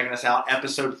all for checking us out.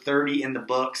 Episode 30 in the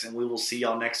books, and we will see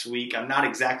y'all next week. I'm not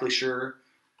exactly sure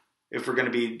if we're going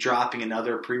to be dropping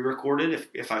another pre-recorded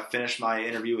if I finish my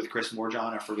interview with Chris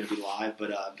Moorjohn, or if we're going to be live.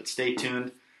 But stay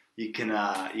tuned. You can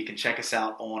check us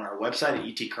out on our website at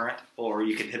ET Current, or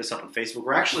you can hit us up on Facebook.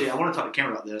 We're actually, I want to talk to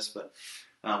Cameron about this, but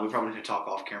we probably need to talk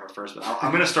off camera first. But I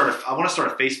want to start a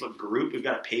Facebook group. We've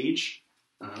got a page,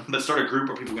 but start a group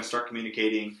where people can start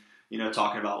communicating.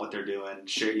 Talking about what they're doing,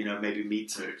 share, maybe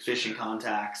meet some fishing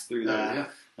contacts through that. Yeah.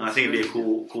 I think it'd be a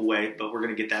cool way, but we're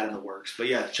going to get that in the works. But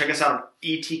yeah, check us out on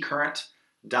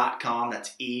etcurrent.com.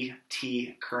 That's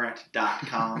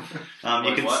etcurrent.com.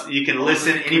 You can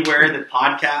listen anywhere that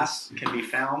podcasts can be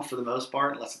found for the most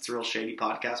part, unless it's a real shady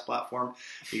podcast platform.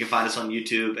 You can find us on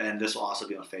YouTube, and this will also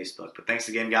be on Facebook. But thanks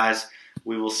again, guys.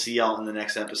 We will see y'all in the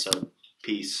next episode.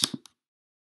 Peace.